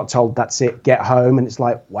then we got told, that's it, get home. And it's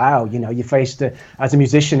like, wow, you're faced, as a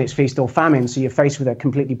musician, it's feast or famine, so you're faced with a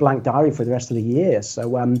completely blank diary for the rest of the year. So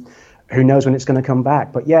who knows when it's going to come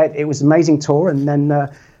back. But yeah, it was an amazing tour, and then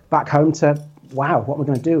back home to, wow, what we're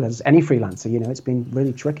going to do as any freelancer. It's been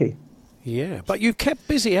really tricky. Yeah, but you've kept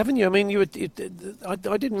busy, haven't you? I mean, I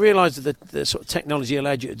didn't realise that the sort of technology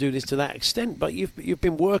allowed you to do this to that extent, but you've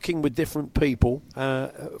been working with different people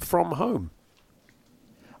from home.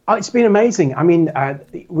 Oh, it's been amazing. I mean,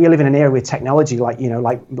 we live in an era with technology, like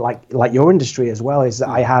your industry as well. Is that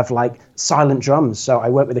I have silent drums. So I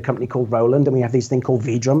work with a company called Roland, and we have these thing called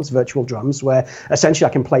V-drums, virtual drums, where essentially I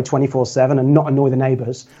can play 24/7 and not annoy the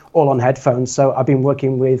neighbours, all on headphones. So I've been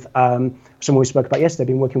working with someone we spoke about yesterday. I've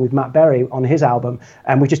been working with Matt Berry on his album,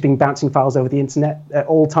 and we've just been bouncing files over the internet at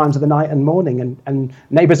all times of the night and morning, and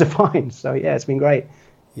neighbours are fine. So yeah, it's been great.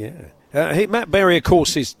 Yeah. Matt Berry, of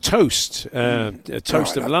course, is Toast of London,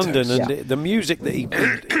 Toast. And the music that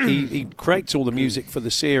he creates all the music for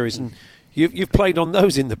the series, and you've played on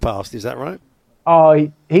those in the past, is that right?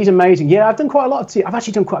 Oh, he's amazing. Yeah, I've done quite a lot of. I've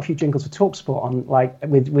actually done quite a few jingles for TalkSport on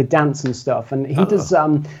with dance and stuff, and he does.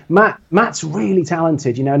 Matt's really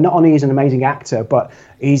talented. Not only is he an amazing actor, but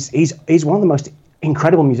he's one of the most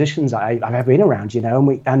incredible musicians I've ever been around,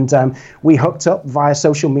 and we hooked up via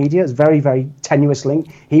social media. It's a very, very tenuous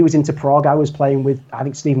link. He was into Prague. I was playing with, I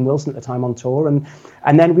think, Stephen Wilson at the time on tour,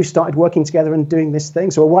 and then we started working together and doing this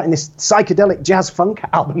thing. So we're writing this psychedelic jazz funk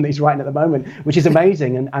album that he's writing at the moment, which is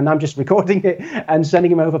amazing, and I'm just recording it and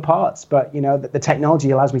sending him over parts. But the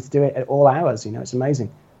technology allows me to do it at all hours. It's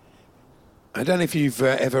amazing. I don't know if you've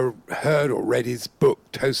ever heard or read his book,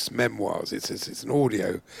 Toast's Memoirs. It's an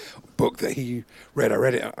audio book that he read. I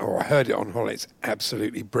read it, or I heard it on holiday. It's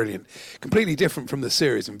absolutely brilliant. Completely different from the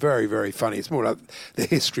series and very, very funny. It's more like the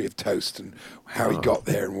history of Toast and how he got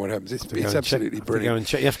there and what happens. It's absolutely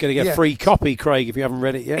brilliant. You have to get a free copy, Craig, if you haven't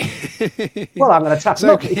read it yet. Well, I'm going to tap him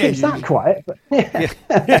up. He keeps that quiet. But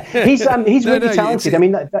he's really talented. I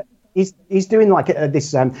mean, He's doing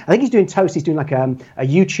this. I think he's doing Toast. He's doing a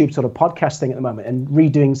YouTube sort of podcast thing at the moment and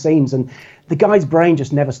redoing scenes. And the guy's brain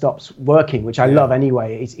just never stops working, which I love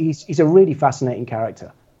anyway. He's a really fascinating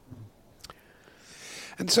character.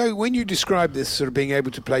 And so, when you describe this sort of being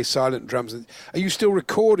able to play silent drums, are you still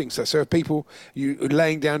recording? So are people you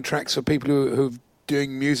laying down tracks for people who are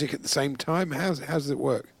doing music at the same time? How does it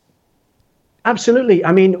work? Absolutely.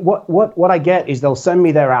 I mean, what I get is they'll send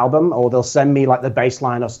me their album, or they'll send me like the bass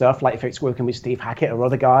line or stuff, like if it's working with Steve Hackett or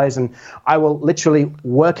other guys, and I will literally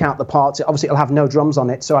work out the parts. Obviously, it'll have no drums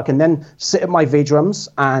on it, so I can then sit at my V drums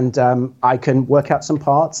and I can work out some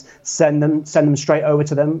parts, send them straight over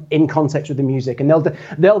to them in context with the music, and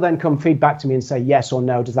they'll then come feed back to me and say yes or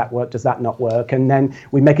no, does that work, does that not work, and then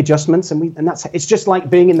we make adjustments, and that's it's just like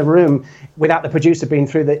being in the room without the producer being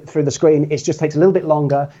through the screen. It just takes a little bit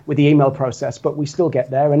longer with the email process, but we still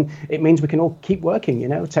get there, and it means we can all keep working.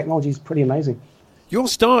 Technology is pretty amazing. Your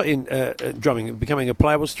start in drumming and becoming a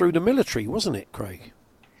player was through the military, wasn't it, Craig?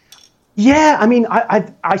 Yeah, I mean,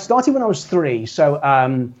 I started when I was 3,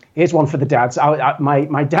 so here's one for the dads.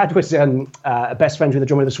 My dad was best friends with the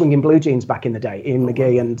drummer of the Swinging Blue Jeans back in the day, Ian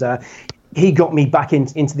McGee, and he got me back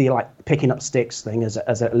into the picking up sticks thing as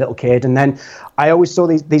a little kid, and then I always saw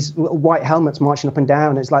these little white helmets marching up and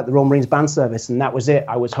down. It's like the Royal Marines band service, and that was it.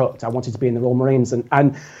 I was hooked. I wanted to be in the Royal Marines,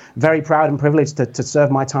 and very proud and privileged to serve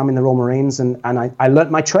my time in the Royal Marines, and I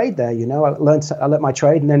learnt my trade there. I learnt my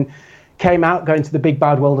trade, and then came out going to the big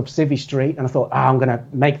bad world of Civvy Street, and I thought, I'm going to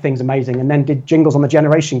make things amazing, and then did jingles on the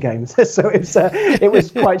Generation games. So it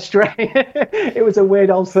was quite strange. It was a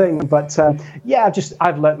weird old thing, but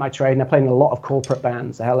I've learnt my trade, and I played in a lot of corporate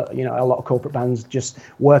bands. A lot of corporate bands just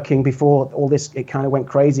working before all this. It kind of went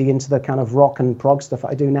crazy into the kind of rock and prog stuff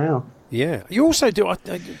I do now. Yeah, you also do. I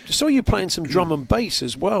saw you playing some drum and bass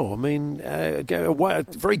as well. I mean,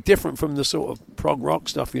 very different from the sort of prog rock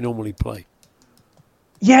stuff you normally play.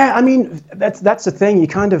 Yeah, I mean, that's the thing. You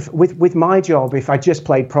kind of, with my job, if I just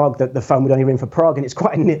played prog, the phone would only ring for prog, and it's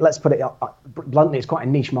quite let's put it bluntly, it's quite a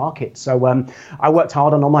niche market. So I worked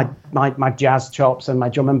hard on all my jazz chops and my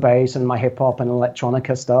drum and bass and my hip hop and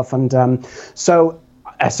electronica stuff, and so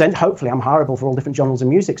hopefully I'm hireable for all different genres of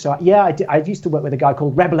music. So I used to work with a guy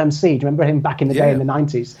called Rebel MC. Do you remember him back in the day in the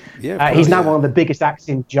 90s? Yeah, he's now one of the biggest acts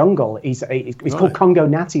in jungle. He's called Congo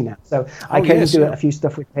Natty now. So I came to do a few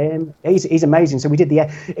stuff with him. He's amazing. So we did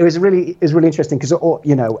it was really interesting because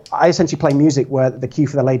I essentially play music where the queue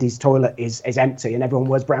for the ladies' toilet is empty and everyone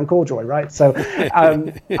wears brown corduroy, right? So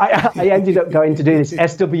I ended up going to do this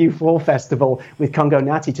SW4 festival with Congo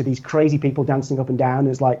Natty to these crazy people dancing up and down. It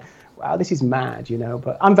was like, wow, this is mad,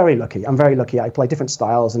 but I'm very lucky. I play different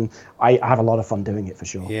styles, and I have a lot of fun doing it for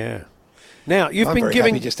sure. Yeah. Now, I'm been very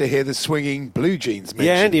giving... happy just to hear the Swinging Blue Jeans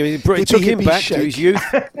mentioned. Yeah, Andy, it took him back to his youth.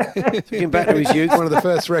 One of the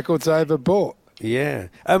first records I ever bought. Yeah.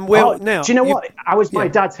 Now, do you know what? I was my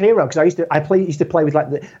dad's hero because I used to play with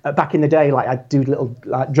back in the day, like I'd do little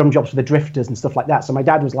drum jobs for the Drifters and stuff like that. So my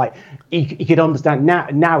dad was like, he could understand.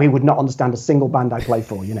 Now he would not understand a single band I play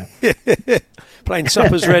for, Playing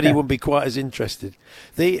Supper's Ready wouldn't be quite as interested.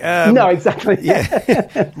 No, exactly.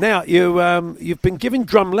 Yeah. Now you've been giving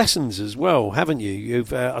drum lessons as well, haven't you?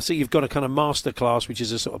 I see you've got a kind of masterclass, which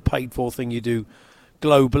is a sort of paid for thing you do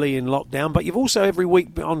globally in lockdown, but you've also every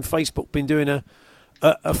week on Facebook been doing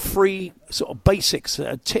a free sort of basics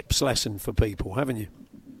tips lesson for people, haven't you?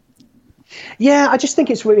 Yeah, I just think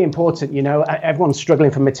it's really important. Everyone's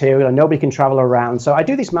struggling for material and nobody can travel around. So I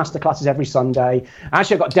do these masterclasses every Sunday.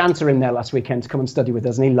 Actually, I got Dancer in there last weekend to come and study with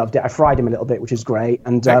us, and he loved it. I fried him a little bit, which is great.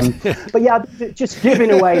 And but yeah, just giving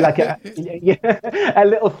away like a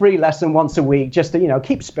little free lesson once a week, just to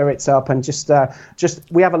keep spirits up, and just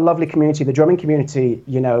we have a lovely community, the drumming community.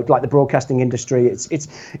 Like the broadcasting industry,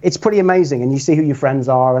 it's pretty amazing, and you see who your friends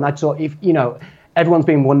are. And I thought everyone's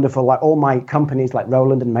been wonderful. Like all my companies, like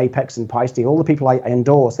Roland and Mapex and Peisty, all the people I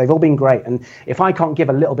endorse, they've all been great. And if I can't give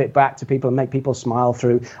a little bit back to people and make people smile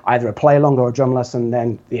through either a play along or a drum lesson,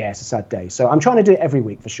 then it's a sad day. So I'm trying to do it every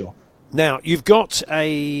week for sure. Now you've got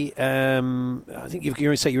I think you're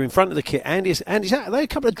going to say you're in front of the kit. Andy's are they a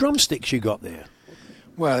couple of drumsticks you got there?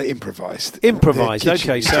 Well, improvised.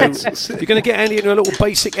 Okay, so you're going to get Andy into a little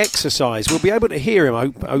basic exercise. We'll be able to hear him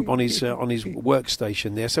on his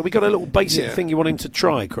workstation there. So we got a little basic thing you want him to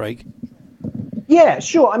try, Craig. Yeah,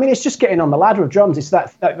 sure. I mean, it's just getting on the ladder of drums. It's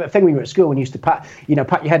that thing when you were at school when you used to pat your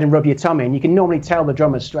head and rub your tummy, and you can normally tell the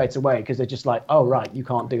drummers straight away because they're just like, oh, right, you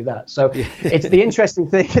can't do that. So it's the interesting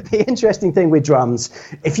thing. The interesting thing with drums,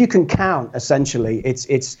 if you can count, essentially,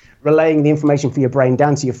 it's relaying the information for your brain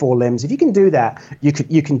down to your four limbs. If you can do that,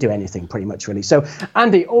 you can do anything pretty much, really. So,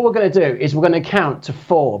 Andy, all we're going to do is we're going to count to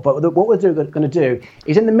 4. But what we're going to do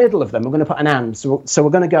is in the middle of them, we're going to put an and. So we're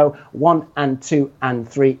going to go 1 and 2 and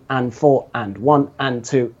 3 and 4 and 1 and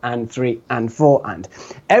 2 and 3 and 4 and.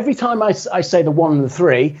 Every time I say the 1 and the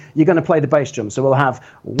 3, you're going to play the bass drum. So we'll have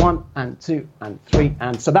 1 and 2 and 3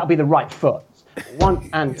 and. So that'll be the right foot. 1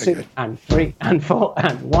 and 2 and 3 and 4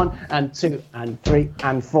 and 1 and 2 and 3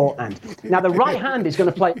 and 4 and. Now the right hand is going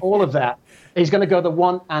to play all of that. He's going to go the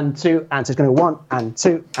 1 and 2 and. So it's going to go 1 and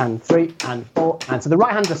 2 and 3 and 4 and. So the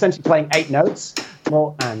right hand is essentially playing 8 notes.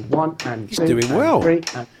 4 and 1 and 2 doing and well. 3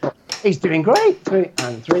 and 4. He's doing great. 3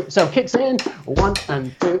 and 3. So kicks in 1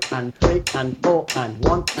 and 2 and 3 and 4 and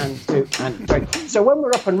 1 and 2 and 3. So when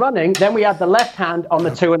we're up and running, then we add the left hand on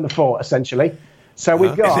the 2 and the 4 essentially. So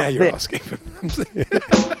we've got. Now you're this. asking.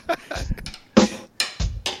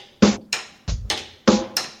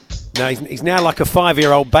 No, he's now like a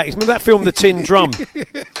 5-year-old back. Remember that film, The Tin Drum?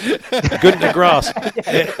 Gunter Grass.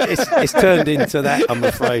 It's turned into that, I'm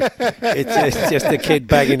afraid. It's just a kid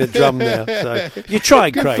bagging a drum now. So you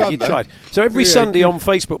tried, Craig. fun, You though. tried. So every Sunday on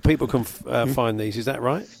Facebook, people can find these. Is that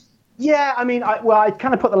right? Yeah, I mean, I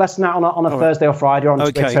kind of put the lesson out on a Thursday or Friday on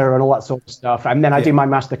Twitter and all that sort of stuff. And then I do my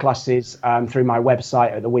masterclasses through my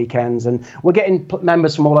website at the weekends. And we're getting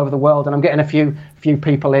members from all over the world. And I'm getting a few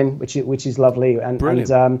people in, which is lovely. And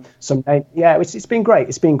it's been great.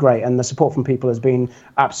 It's been great. And the support from people has been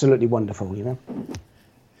absolutely wonderful, you know.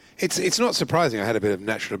 It's not surprising I had a bit of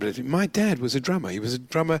natural ability. My dad was a drummer. He was a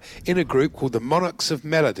drummer in a group called the Monarchs of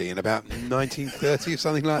Melody in about 1930 or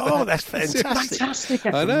something like that. Oh, that's fantastic. Fantastic.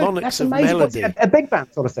 I know. Monarchs That's of amazing. Melody. A big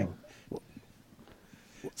band sort of thing.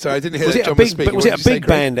 So I didn't hear Was that it a John big? was speaking. Was What it did a you say, big Craig?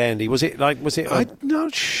 band, Andy? Was it like? Was it? I'm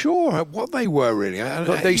not sure what they were really.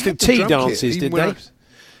 They used to do tea dances, did they?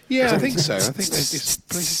 Yeah, I think so. I think they just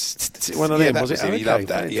one of them, that was it? He Okay. loved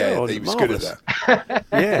that. Yeah, Oh, he was good at marvellous. that.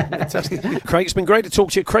 Yeah, fantastic. Craig, it's been great to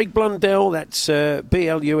talk to you. Craig Blundell, that's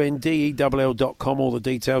BLUNDELL.com. All the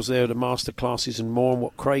details there, the masterclasses and more, and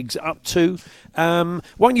what Craig's up to. Why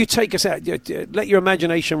don't you take us out? Let your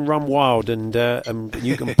imagination run wild, and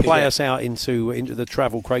you can play us out into the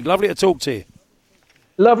travel, Craig. Lovely to talk to you.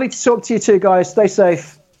 Lovely to talk to you too, guys. Stay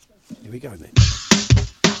safe. Here we go then.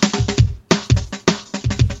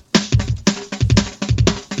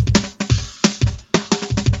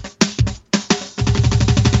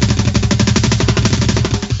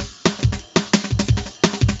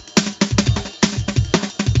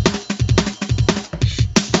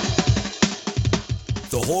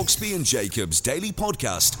 The Hawksby and Jacobs Daily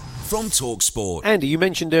Podcast from TalkSport. Andy, you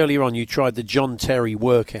mentioned earlier on you tried the John Terry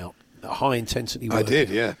workout, a high-intensity workout. I did,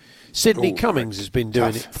 yeah. Sydney Oh, Cummings has been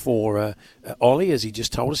doing tough. it for Ollie, as he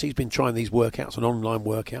just told us. He's been trying these workouts, an online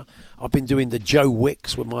workout. I've been doing the Joe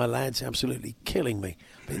Wicks with my lads, absolutely killing me.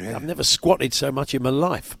 I've never squatted so much in my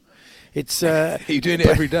life. It's Are you doing it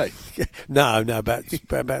every day? No, about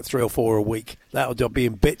 3 or 4 a week. That'll be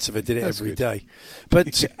in bits if I did it every day.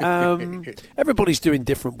 But everybody's doing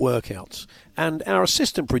different workouts. And our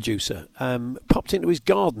assistant producer popped into his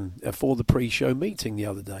garden for the pre-show meeting the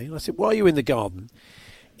other day. And I said, "Why are you in the garden?"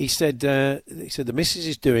 He said, the missus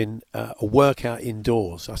is doing a workout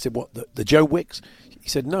indoors. I said, "What, the Joe Wicks?" He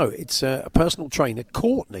said, "No, it's a personal trainer,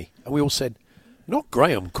 Courtney." And we all said, "Not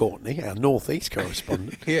Graham Courtney, our North East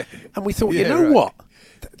correspondent." Yeah. And we thought, Yeah, you know right. what?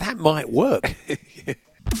 That might work.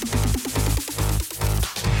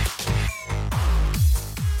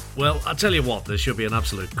 Well, I'll tell you what, this should be an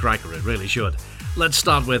absolute cracker, it really should. Let's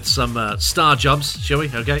start with some star jumps, shall we?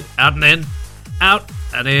 Okay, out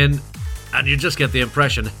and in, and you just get the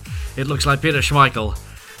impression it looks like Peter Schmeichel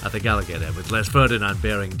at the Gallagher with Les Ferdinand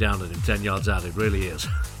bearing down at him 10 yards out. It really is.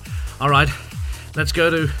 All right, let's go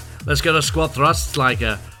to squat thrusts like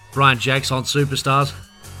Brian Jacks on Superstars.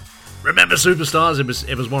 Remember Superstars?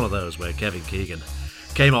 It was one of those where Kevin Keegan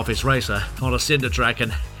came off his racer on a cinder track,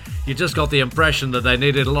 and you just got the impression that they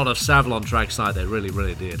needed a lot of Savlon trackside. They really,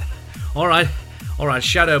 really did. All right,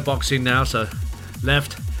 shadow boxing now. So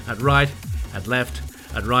left and right and left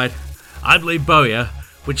and right. I believe Bowyer,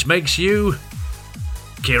 which makes you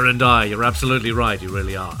Kieran Dye. You're absolutely right. You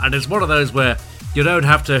really are. And it's one of those where you don't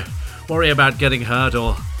have to worry about getting hurt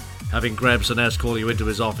or having Graham Souness call you into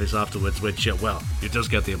his office afterwards, which, well, you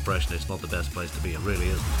just get the impression it's not the best place to be. It really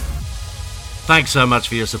isn't. Thanks so much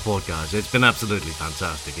for your support, guys. It's been absolutely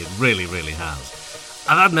fantastic. It really, really has.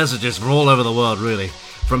 I've had messages from all over the world, really,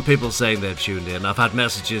 from people saying they've tuned in. I've had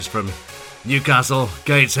messages from Newcastle,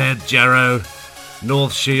 Gateshead, Jarrow,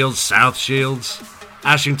 North Shields, South Shields,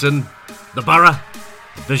 Ashington, the Borough,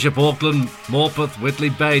 Bishop Auckland, Morpeth, Whitley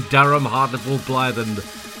Bay, Durham, Hartlepool, Blythe, and,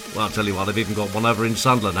 well, I'll tell you what, I've even got one over in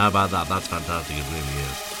Sunderland. How about that? That's fantastic. It really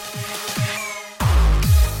is.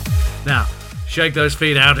 Now, shake those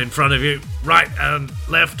feet out in front of you. Right and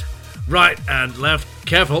left. Right and left.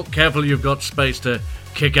 Careful, you've got space to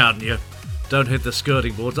kick out, and you don't hit the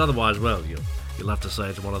skirting boards. Otherwise, well, you'll have to say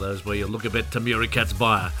it's one of those where you'll look a bit Tamuri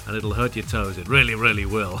Katzbaya, and it'll hurt your toes. It really, really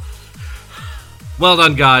will. Well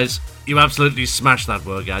done, guys. You absolutely smashed that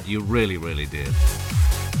workout. You really, really did.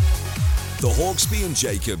 The Hawksbee and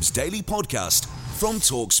Jacobs Daily Podcast from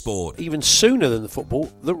TalkSport. Even sooner than the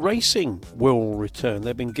football, the racing will return.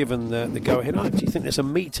 They've been given the go-ahead. I actually think there's a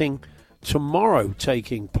meeting tomorrow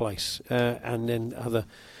taking place, and then other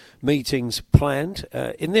meetings planned.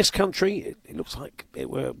 In this country, it looks like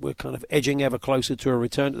we're kind of edging ever closer to a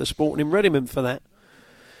return to the sport, and in Redmond for that,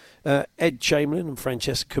 Ed Chamberlain and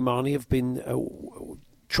Francesca Kumani have been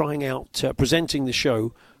trying out presenting the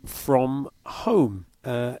show from home.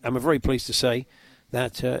 And we're very pleased to say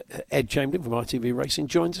that Ed Chamberlain from ITV Racing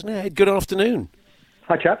joins us now. Ed, good afternoon.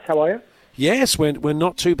 Hi, chaps. How are you? Yes, we're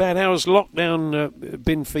not too bad. How's lockdown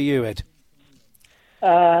been for you, Ed?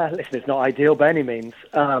 Listen, it's not ideal by any means.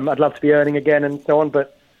 I'd love to be earning again and so on,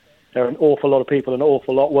 but there are an awful lot of people an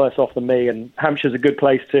awful lot worse off than me, and Hampshire's a good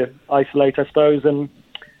place to isolate, I suppose, and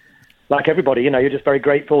like everybody, you're just very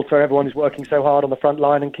grateful for everyone who's working so hard on the front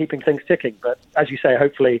line and keeping things ticking. But as you say,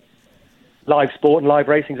 hopefully live sport and live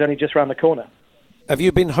racing is only just around the corner. Have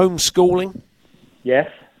you been homeschooling?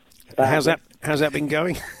 Yes. How's that been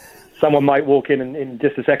going? Someone might walk in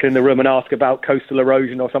just a second in the room and ask about coastal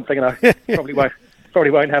erosion or something, and I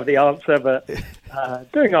probably won't have the answer, but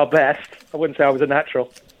doing our best. I wouldn't say I was a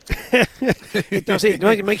natural.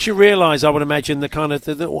 It makes you realise, I would imagine, the kind of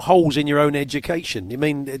the little holes in your own education. I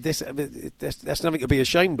mean, that's nothing to be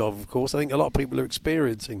ashamed of course. I think a lot of people are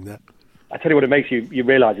experiencing that. I tell you what it makes you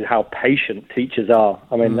realise is how patient teachers are.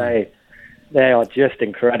 I mean, they are just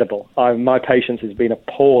incredible. My patience has been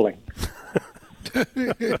appalling.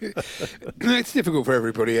 It's difficult for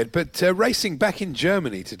everybody, Ed, but racing back in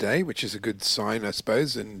Germany today, which is a good sign, I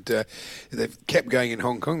suppose, and they've kept going in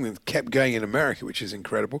Hong Kong, they've kept going in America, which is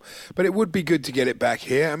incredible, but it would be good to get it back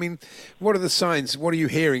here. I mean, what are the signs? What are you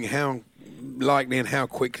hearing? How likely and how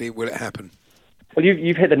quickly will it happen? Well,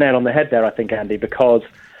 you've hit the nail on the head there, I think, Andy, because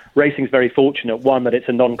racing's very fortunate, one, that it's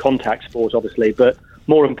a non-contact sport, obviously, but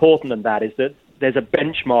more important than that is that there's a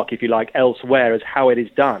benchmark, if you like, elsewhere as how it is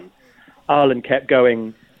done. Ireland kept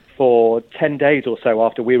going for 10 days or so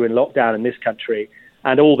after we were in lockdown in this country.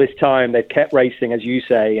 And all this time, they've kept racing, as you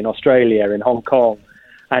say, in Australia, in Hong Kong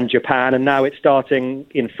and Japan. And now it's starting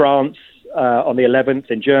in France on the 11th,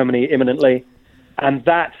 in Germany imminently. And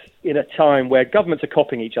that's in a time where governments are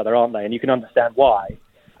copying each other, aren't they? And you can understand why.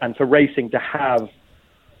 And for racing to have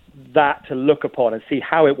that to look upon and see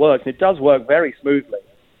how it works, and it does work very smoothly.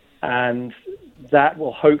 And that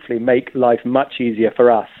will hopefully make life much easier for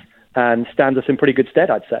us and stands us in pretty good stead,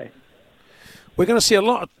 I'd say. We're going to see a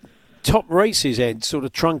lot of top races, Ed, sort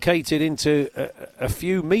of truncated into a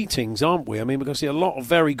few meetings, aren't we? I mean, we're going to see a lot of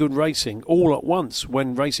very good racing all at once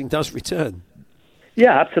when racing does return.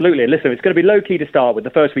 Yeah, absolutely. Listen, it's going to be low-key to start with, the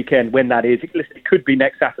first weekend, when that is. It could be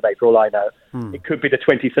next Saturday, for all I know. It could be the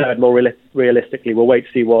 23rd, more realistically. We'll wait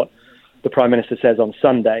to see what the Prime Minister says on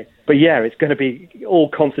Sunday. But yeah, it's going to be all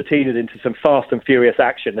concertinaed into some fast and furious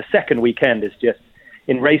action. The second weekend is just,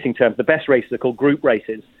 in racing terms, the best races are called group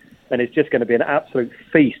races, and it's just going to be an absolute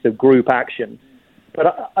feast of group action.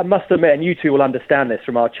 But I must admit, and you two will understand this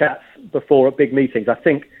from our chats before at big meetings, I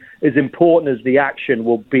think as important as the action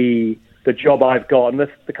will be the job I've got, and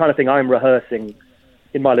the kind of thing I'm rehearsing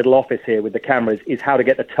in my little office here with the cameras, is how to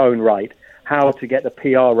get the tone right, how to get the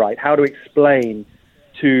PR right, how to explain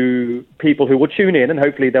to people who will tune in, and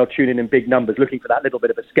hopefully they'll tune in big numbers looking for that little bit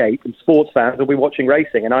of escape, and sports fans will be watching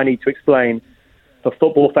racing, and I need to explain for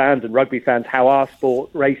football fans and rugby fans how our sport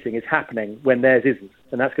racing is happening when theirs isn't.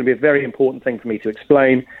 And that's going to be a very important thing for me to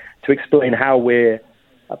explain how we're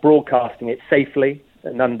broadcasting it safely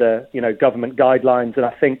and under, government guidelines. And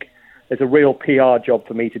I think there's a real PR job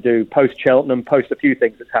for me to do post-Cheltenham, post a few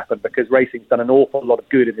things that's happened, because racing's done an awful lot of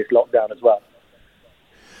good in this lockdown as well.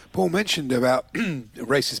 Paul mentioned about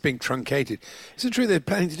races being truncated. Is it true they're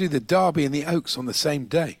planning to do the Derby and the Oaks on the same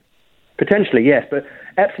day? Potentially, yes, but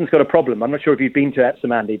Epsom's got a problem. I'm not sure if you've been to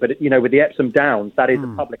Epsom, Andy, but with the Epsom Downs, that is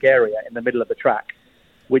a public area in the middle of the track,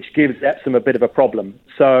 which gives Epsom a bit of a problem.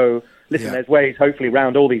 So, listen, there's ways hopefully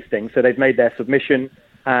around all these things. So they've made their submission,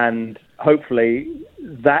 and hopefully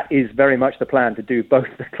that is very much the plan, to do both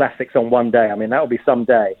the classics on one day. I mean, that will be some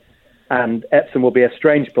day, and Epsom will be a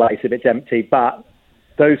strange place if it's empty, but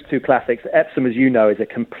those two classics, Epsom, as you know, is a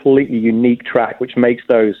completely unique track, which makes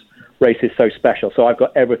those races so special. So I've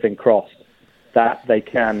got everything crossed that they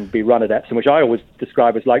can be run at Epsom, which I always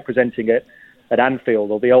describe as like presenting it at Anfield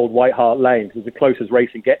or the old White Hart Lane, because the closest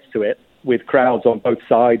racing gets to it, with crowds on both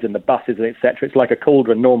sides and the buses and etc. It's like a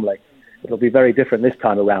cauldron normally. It'll be very different this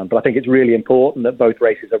time around, but I think it's really important that both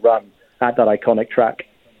races are run at that iconic track.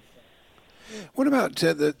 What about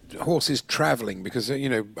the horses travelling? Because,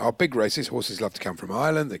 our big races, horses love to come from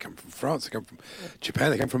Ireland, they come from France, they come from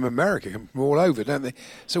Japan, they come from America, they come from all over, don't they?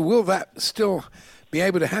 So will that still be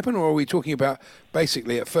able to happen, or are we talking about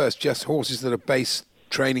basically at first just horses that are based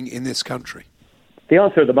training in this country? The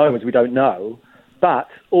answer at the moment is we don't know, but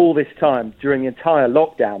all this time, during the entire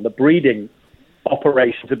lockdown, the breeding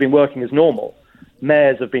operations have been working as normal.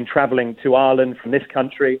 Mares have been travelling to Ireland from this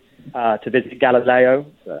country to visit Galileo.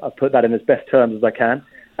 I've put that in as best terms as I can.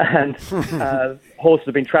 And horses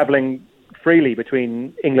have been travelling freely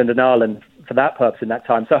between England and Ireland for that purpose in that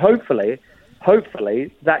time. So hopefully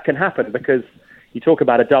that can happen, because you talk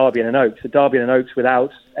about a Derby and an Oaks. A Derby and an Oaks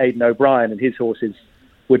without Aidan O'Brien and his horses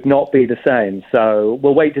would not be the same. So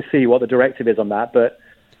we'll wait to see what the directive is on that, but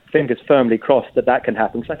fingers firmly crossed that can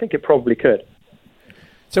happen, because I think it probably could.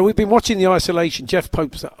 So we've been watching the Jeff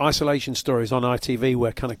Pope's isolation stories on ITV,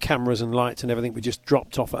 where kind of cameras and lights and everything were just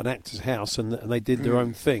dropped off at an actor's house and they did their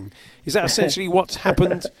own thing. Is that essentially what's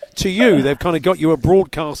happened to you? They've kind of got you a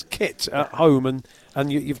broadcast kit at home and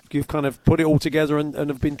you've kind of put it all together and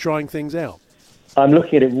have been trying things out. I'm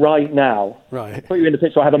looking at it right now. Right. I'll put you in the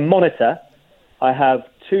picture. I have a monitor. I have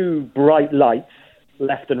 2 bright lights,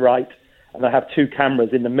 left and right, and I have 2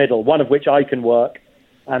 cameras in the middle, one of which I can work,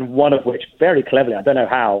 and one of which, very cleverly, I don't know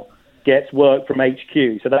how, gets work from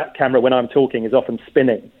HQ. So that camera, when I'm talking, is often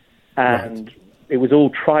spinning. And It was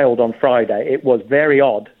all trialled on Friday. It was very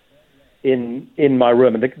odd in my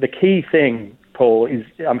room. And the key thing, Paul, is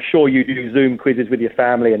I'm sure you do Zoom quizzes with your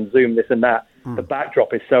family and Zoom this and that. The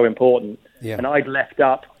backdrop is so important. Yeah. And I'd left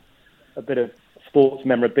up a bit of sports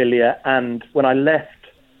memorabilia. And when I left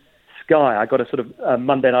Sky, I got a sort of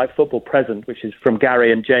Monday Night Football present, which is from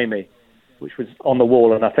Gary and Jamie, which was on the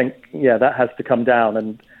wall, and I think, that has to come down,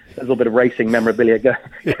 and there's a little bit of racing memorabilia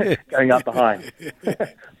going up behind.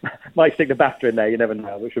 Might stick the BAFTA in there, you never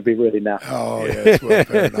know, which would be really naff. Oh, yes, well,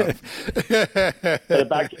 fair enough.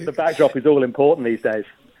 The backdrop is all important these days.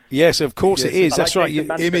 Yes, of course it is. That's right.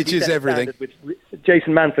 Image is everything.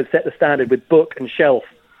 Jason Manford set the standard with book and shelf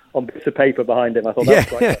on bits of paper behind him. I thought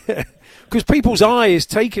that was quite good. Because people's eye is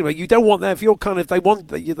taken away. You don't want that. If you're they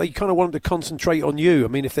kind of want to concentrate on you. I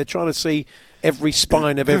mean, if they're trying to see every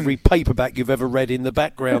spine of every paperback you've ever read in the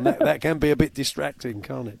background, that can be a bit distracting,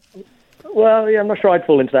 can't it? Well, I'm not sure I'd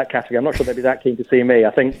fall into that category. I'm not sure they'd be that keen to see me.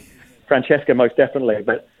 I think Francesca most definitely,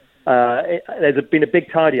 but there's been a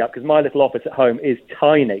big tidy up, because my little office at home is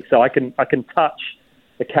tiny, so I can touch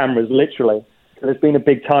the cameras literally. So there's been a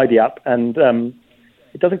big tidy up, and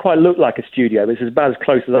it doesn't quite look like a studio. This is about as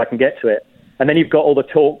close as I can get to it. And then you've got all the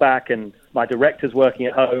talk back, and my director's working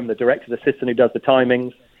at home, the director's assistant who does the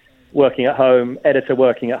timings working at home, editor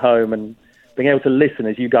working at home, and being able to listen,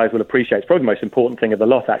 as you guys will appreciate, it's probably the most important thing of the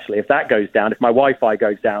lot, actually. If that goes down, if my Wi-Fi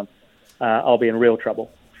goes down, I'll be in real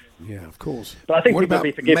trouble. Yeah, of course. But I think people will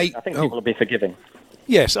be forgiving. People will be forgiving.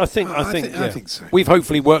 Yes, I think so. We've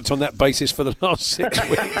hopefully worked on that basis for the last 6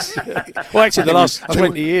 weeks. Well, actually, the last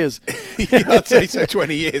 20 years. I'd say so,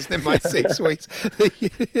 20 years, then my 6 weeks.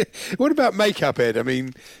 What about makeup, Ed? I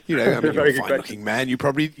mean, you're a fine-looking man. You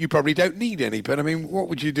probably don't need any, but I mean, what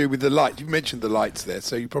would you do with the light? You mentioned the lights there,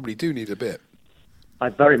 so you probably do need a bit. I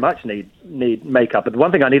very much need makeup, but the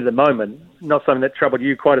one thing I need at the moment, not something that troubled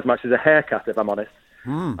you quite as much as a haircut, if I'm honest.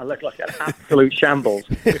 I look like an absolute shambles.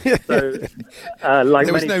 So, there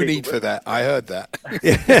was no need for that. I heard that.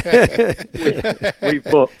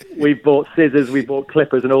 We've bought scissors, we've bought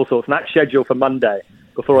clippers and all sorts, and that's scheduled for Monday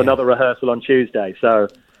before another rehearsal on Tuesday. So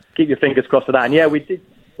keep your fingers crossed for that. And we did.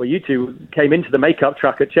 Well, you two came into the makeup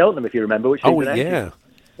truck at Cheltenham, if you remember, which was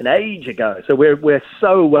an age ago. So we're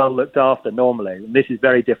so well looked after normally. And this is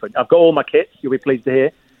very different. I've got all my kits. You'll be pleased to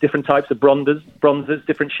hear. Different types of bronzers,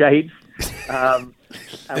 different shades.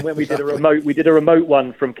 And when we did a remote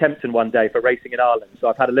one from Kempton one day for racing in Ireland. So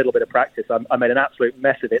I've had a little bit of practice. I made an absolute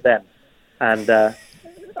mess of it then, and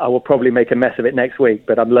I will probably make a mess of it next week.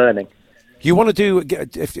 But I'm learning. You want to do,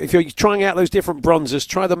 if you're trying out those different bronzers,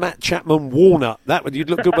 try the Matt Chapman walnut. You'd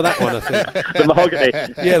look good with that one, I think. The mahogany.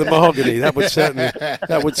 Yeah, the mahogany. That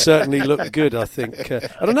would certainly look good, I think. And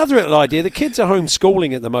another little idea: the kids are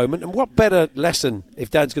homeschooling at the moment, and what better lesson if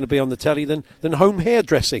Dad's going to be on the telly than home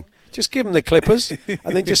hairdressing? Just give them the clippers,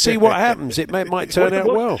 and then just see what happens. It might turn out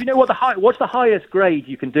well. Do you know what's the highest grade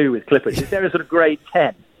you can do with clippers? Is there a sort of grade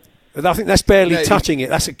 10? I think that's barely touching it.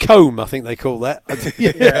 That's a comb, I think they call that.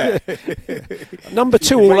 Number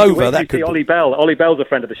 2 all over. That could be. Ollie Bell. Ollie Bell's a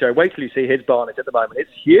friend of the show. Wait till you see his barnet at the moment.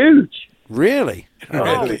 It's huge. Really?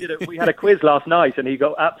 Oh, we had a quiz last night, and he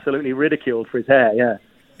got absolutely ridiculed for his hair. Yeah.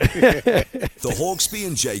 The Hawksbee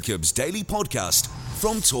and Jacobs Daily Podcast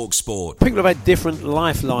from TalkSport. People have had different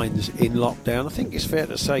lifelines in lockdown. I think it's fair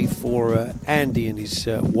to say for Andy and his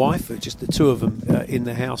wife, just the two of them in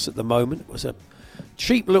the house at the moment. It was a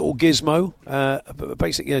cheap little gizmo,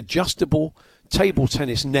 basically an adjustable table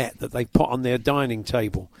tennis net that they put on their dining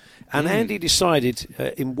table. And Andy decided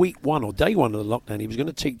in week one or day one of the lockdown he was going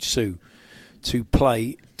to teach Sue to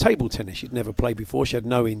play table tennis. She'd never played before. She had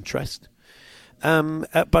no interest.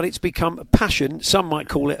 But it's become a passion. Some might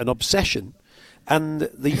call it an obsession. And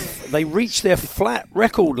they reached their flat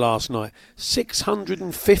record last night,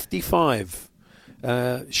 655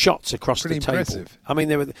 shots across the table. Impressive. I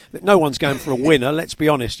mean, no one's going for a winner, let's be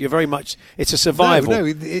honest. You're very much, it's a survival. No,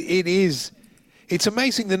 it is. It's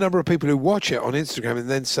amazing the number of people who watch it on Instagram and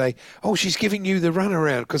then say, oh, she's giving you the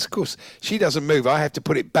runaround. Because, of course, she doesn't move. I have to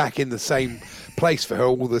put it back in the same place for her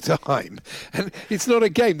all the time. And it's not a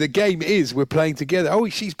game. The game is we're playing together. Oh,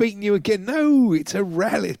 she's beating you again. No, it's a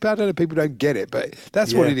rally. I don't know, people don't get it, but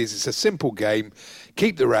that's what it is. It's a simple game.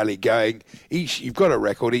 Keep the rally going. You've got a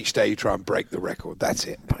record. Each day you try and break the record. That's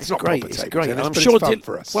it. It's not great. It's great. It's fun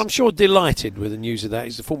for us. Well, I'm sure delighted with the news of that.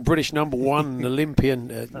 He's the former British #1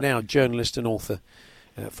 Olympian, now journalist and author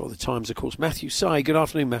for the Times, of course. Matthew Sy. Good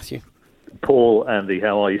afternoon, Matthew. Paul, Andy,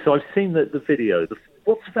 how are you? So I've seen the video.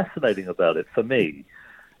 What's fascinating about it for me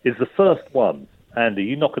is the first one. Andy,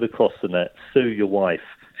 you knock it across the net. Sue, your wife,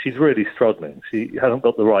 she's really struggling. She hasn't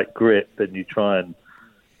got the right grip, and you try and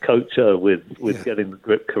coach her with getting the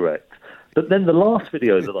grip correct. But then the last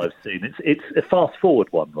video that I've seen, it's a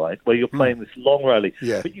fast-forward one, right, where you're playing this long rally.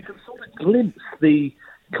 Yeah. But you can sort of glimpse the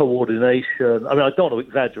coordination. I mean, I don't want to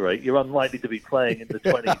exaggerate. You're unlikely to be playing in the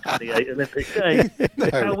 2028 Olympic Games. No.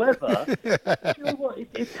 However, you know what?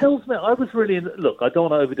 It tells me I was really look. I don't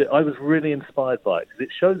want to overdo it. I was really inspired by it because it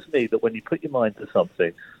shows me that when you put your mind to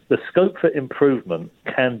something, the scope for improvement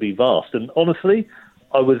can be vast. And honestly,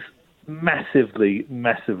 I was massively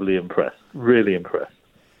impressed. Really impressed.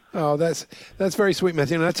 Oh, that's very sweet,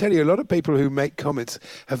 Matthew. And I tell you, a lot of people who make comments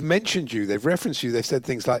have mentioned you. They've referenced you. They've said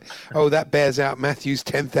things like, "Oh, that bears out Matthew's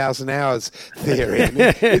 10,000 hours theory." And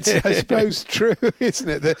it's, I suppose, true,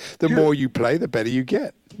 isn't it? The more you play, the better you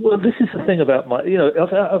get. Well, this is the thing about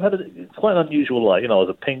I've had it's quite an unusual life. I was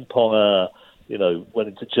a ping ponger. Went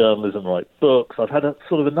into journalism, write books. I've had a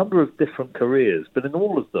number of different careers, but in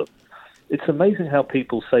all of them, it's amazing how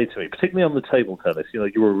people say to me, particularly on the table tennis,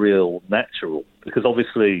 you're a real natural. Because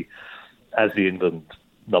obviously, as the England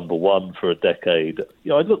 #1 for a decade,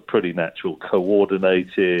 I looked pretty natural,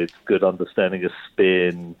 coordinated, good understanding of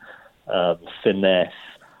spin, finesse.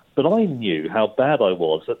 But I knew how bad I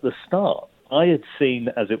was at the start. I had seen,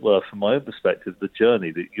 as it were, from my own perspective, the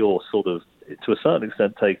journey that you're sort of, to a certain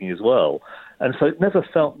extent, taking as well. And so it never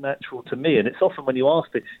felt natural to me. And it's often when you ask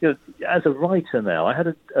it, as a writer now, I had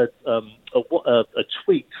a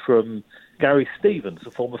tweet from Gary Stevens,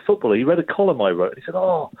 a former footballer. He read a column I wrote, and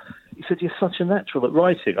he said, you're such a natural at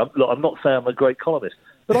writing. I'm not saying I'm a great columnist,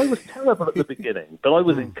 but I was terrible at the beginning. But I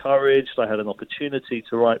was encouraged. I had an opportunity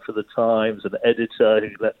to write for the Times, an editor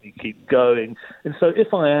who let me keep going. And so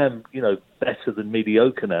if I am, better than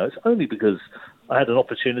mediocre now, it's only because I had an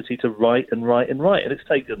opportunity to write and write and write. And it's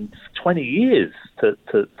taken 20 years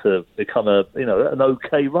to become an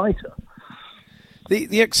okay writer.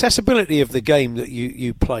 The accessibility of the game that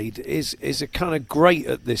you played is a kind of great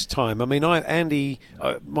at this time. I mean, Andy,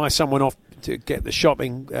 my son went off to get the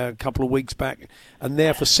shopping a couple of weeks back, and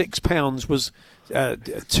there for £6 was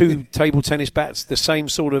 2 table tennis bats, the same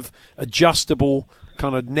sort of adjustable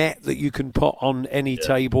kind of net that you can put on any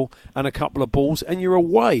table, and a couple of balls, and you're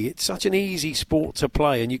away. It's such an easy sport to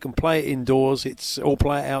play, and you can play it indoors. Or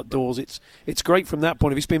play it outdoors. It's great from that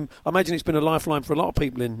point of view. I imagine it's been a lifeline for a lot of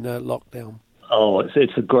people in lockdown. Oh,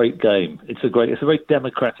 it's a great game. It's a very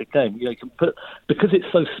democratic game. You can because it's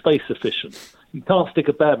so space efficient. You can't stick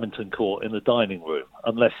a badminton court in the dining room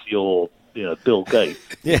unless you're, Bill Gates.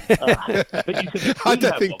 Yeah. But you can I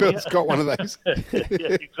don't think Bill's got one of those.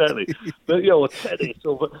 Yeah, exactly. But or tennis,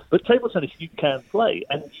 but table tennis you can play,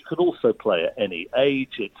 and you can also play at any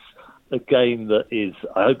age. It's a game that is,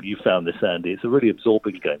 I hope you found this, Andy, it's a really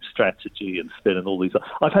absorbing game, strategy and spin and all these.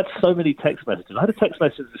 I've had so many text messages. I had a text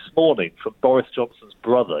message this morning from Boris Johnson's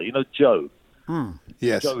brother, Joe.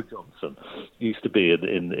 Yes. Joe Johnson used to be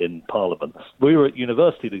in Parliament. We were at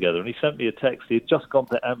university together, and he sent me a text. He had just gone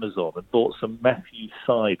to Amazon and bought some Matthew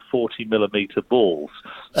Side 40mm balls,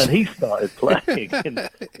 and he started playing in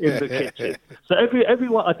the kitchen. So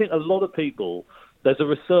everyone, I think a lot of people, there's a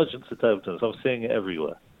resurgence of table tennis. I'm seeing it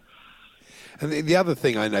everywhere. And the other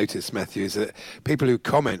thing I noticed, Matthew, is that people who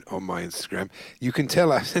comment on my Instagram, you can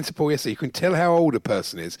tell, I sent a poll yesterday, you can tell how old a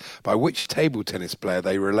person is by which table tennis player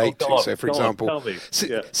they relate to. So, for example,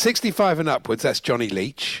 65 and upwards, that's Johnny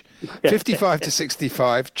Leach. 55 to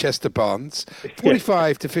 65, Chester Barnes.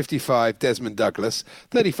 45 to 55, Desmond Douglas.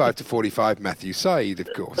 35 to 45, Matthew Said,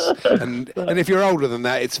 of course. And if you're older than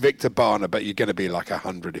that, it's Victor Barner, but you're going to be like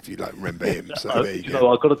 100 if you remember him. So there you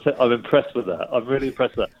go. I've got to say, I'm impressed with that. I'm really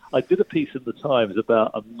impressed with that. I did a piece in the Times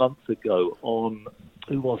about a month ago on,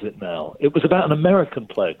 who was it now? It was about an American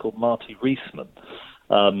player called Marty Reisman,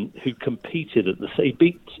 who competed he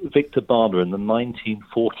beat Victor Barner in the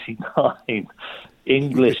 1949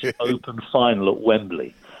 English Open final at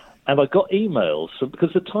Wembley. And I got emails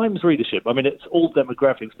because the Times readership, I mean, it's all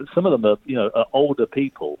demographics, but some of them are older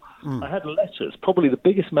people. I had letters, probably the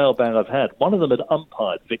biggest mailbag I've had. One of them had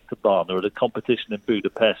umpired Victor Barner at a competition in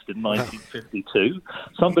Budapest in 1952.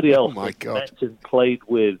 Somebody else met and played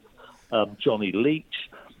with Johnny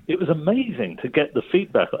Leach. It was amazing to get the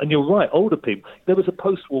feedback. And you're right, older people. There was a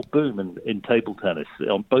post-war boom in table tennis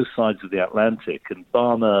on both sides of the Atlantic. And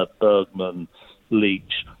Barner, Bergman,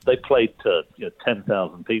 Leach, they played to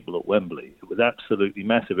 10,000 people at Wembley. It was absolutely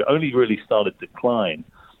massive. It only really started to decline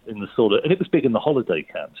in the and it was big in the holiday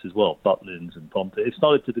camps as well, Butlins and Ponte. It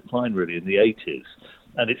started to decline really in the 80s.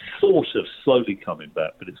 And it's sort of slowly coming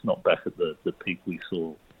back, but it's not back at the peak we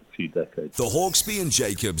saw a few decades. The Hawksbee and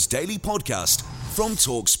Jacobs Daily Podcast from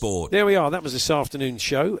TalkSport. There we are. That was this afternoon's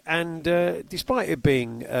show. And despite it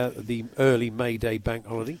being the early May Day bank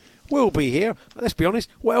holiday, we'll be here. Let's be honest,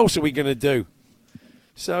 what else are we going to do?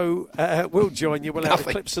 So we'll join you. We'll have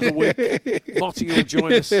the clips of the week. Motty will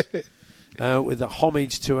join us with a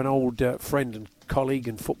homage to an old friend and colleague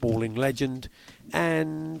and footballing legend.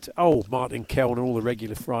 And, Martin Kell and all the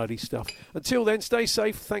regular Friday stuff. Until then, stay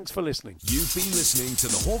safe. Thanks for listening. You've been listening to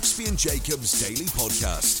the Hawksbee and Jacobs Daily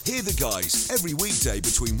Podcast. Hear the guys every weekday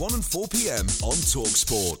between 1 and 4 p.m. on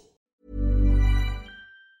TalkSport.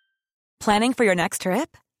 Planning for your next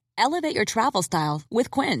trip? Elevate your travel style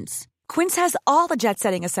with Quince. Quince has all the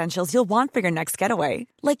jet-setting essentials you'll want for your next getaway,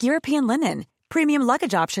 like European linen, premium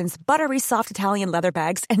luggage options, buttery soft Italian leather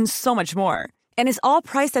bags, and so much more. And is all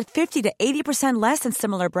priced at 50 to 80% less than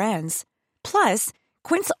similar brands. Plus,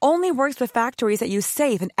 Quince only works with factories that use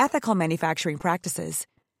safe and ethical manufacturing practices.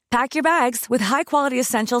 Pack your bags with high-quality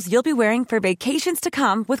essentials you'll be wearing for vacations to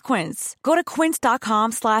come with Quince. Go to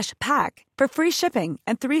quince.com/pack for free shipping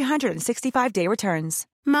and 365-day returns.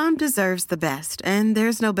 Mom deserves the best, and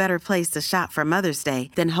there's no better place to shop for Mother's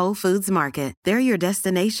Day than Whole Foods Market. They're your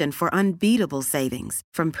destination for unbeatable savings,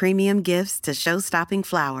 from premium gifts to show-stopping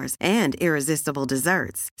flowers and irresistible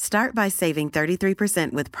desserts. Start by saving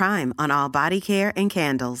 33% with Prime on all body care and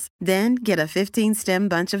candles. Then get a 15-stem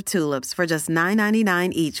bunch of tulips for just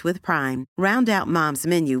 $9.99 each with Prime. Round out Mom's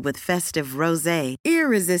menu with festive rosé,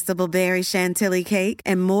 irresistible berry chantilly cake,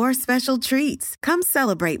 and more special treats. Come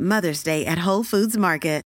celebrate Mother's Day at Whole Foods Market.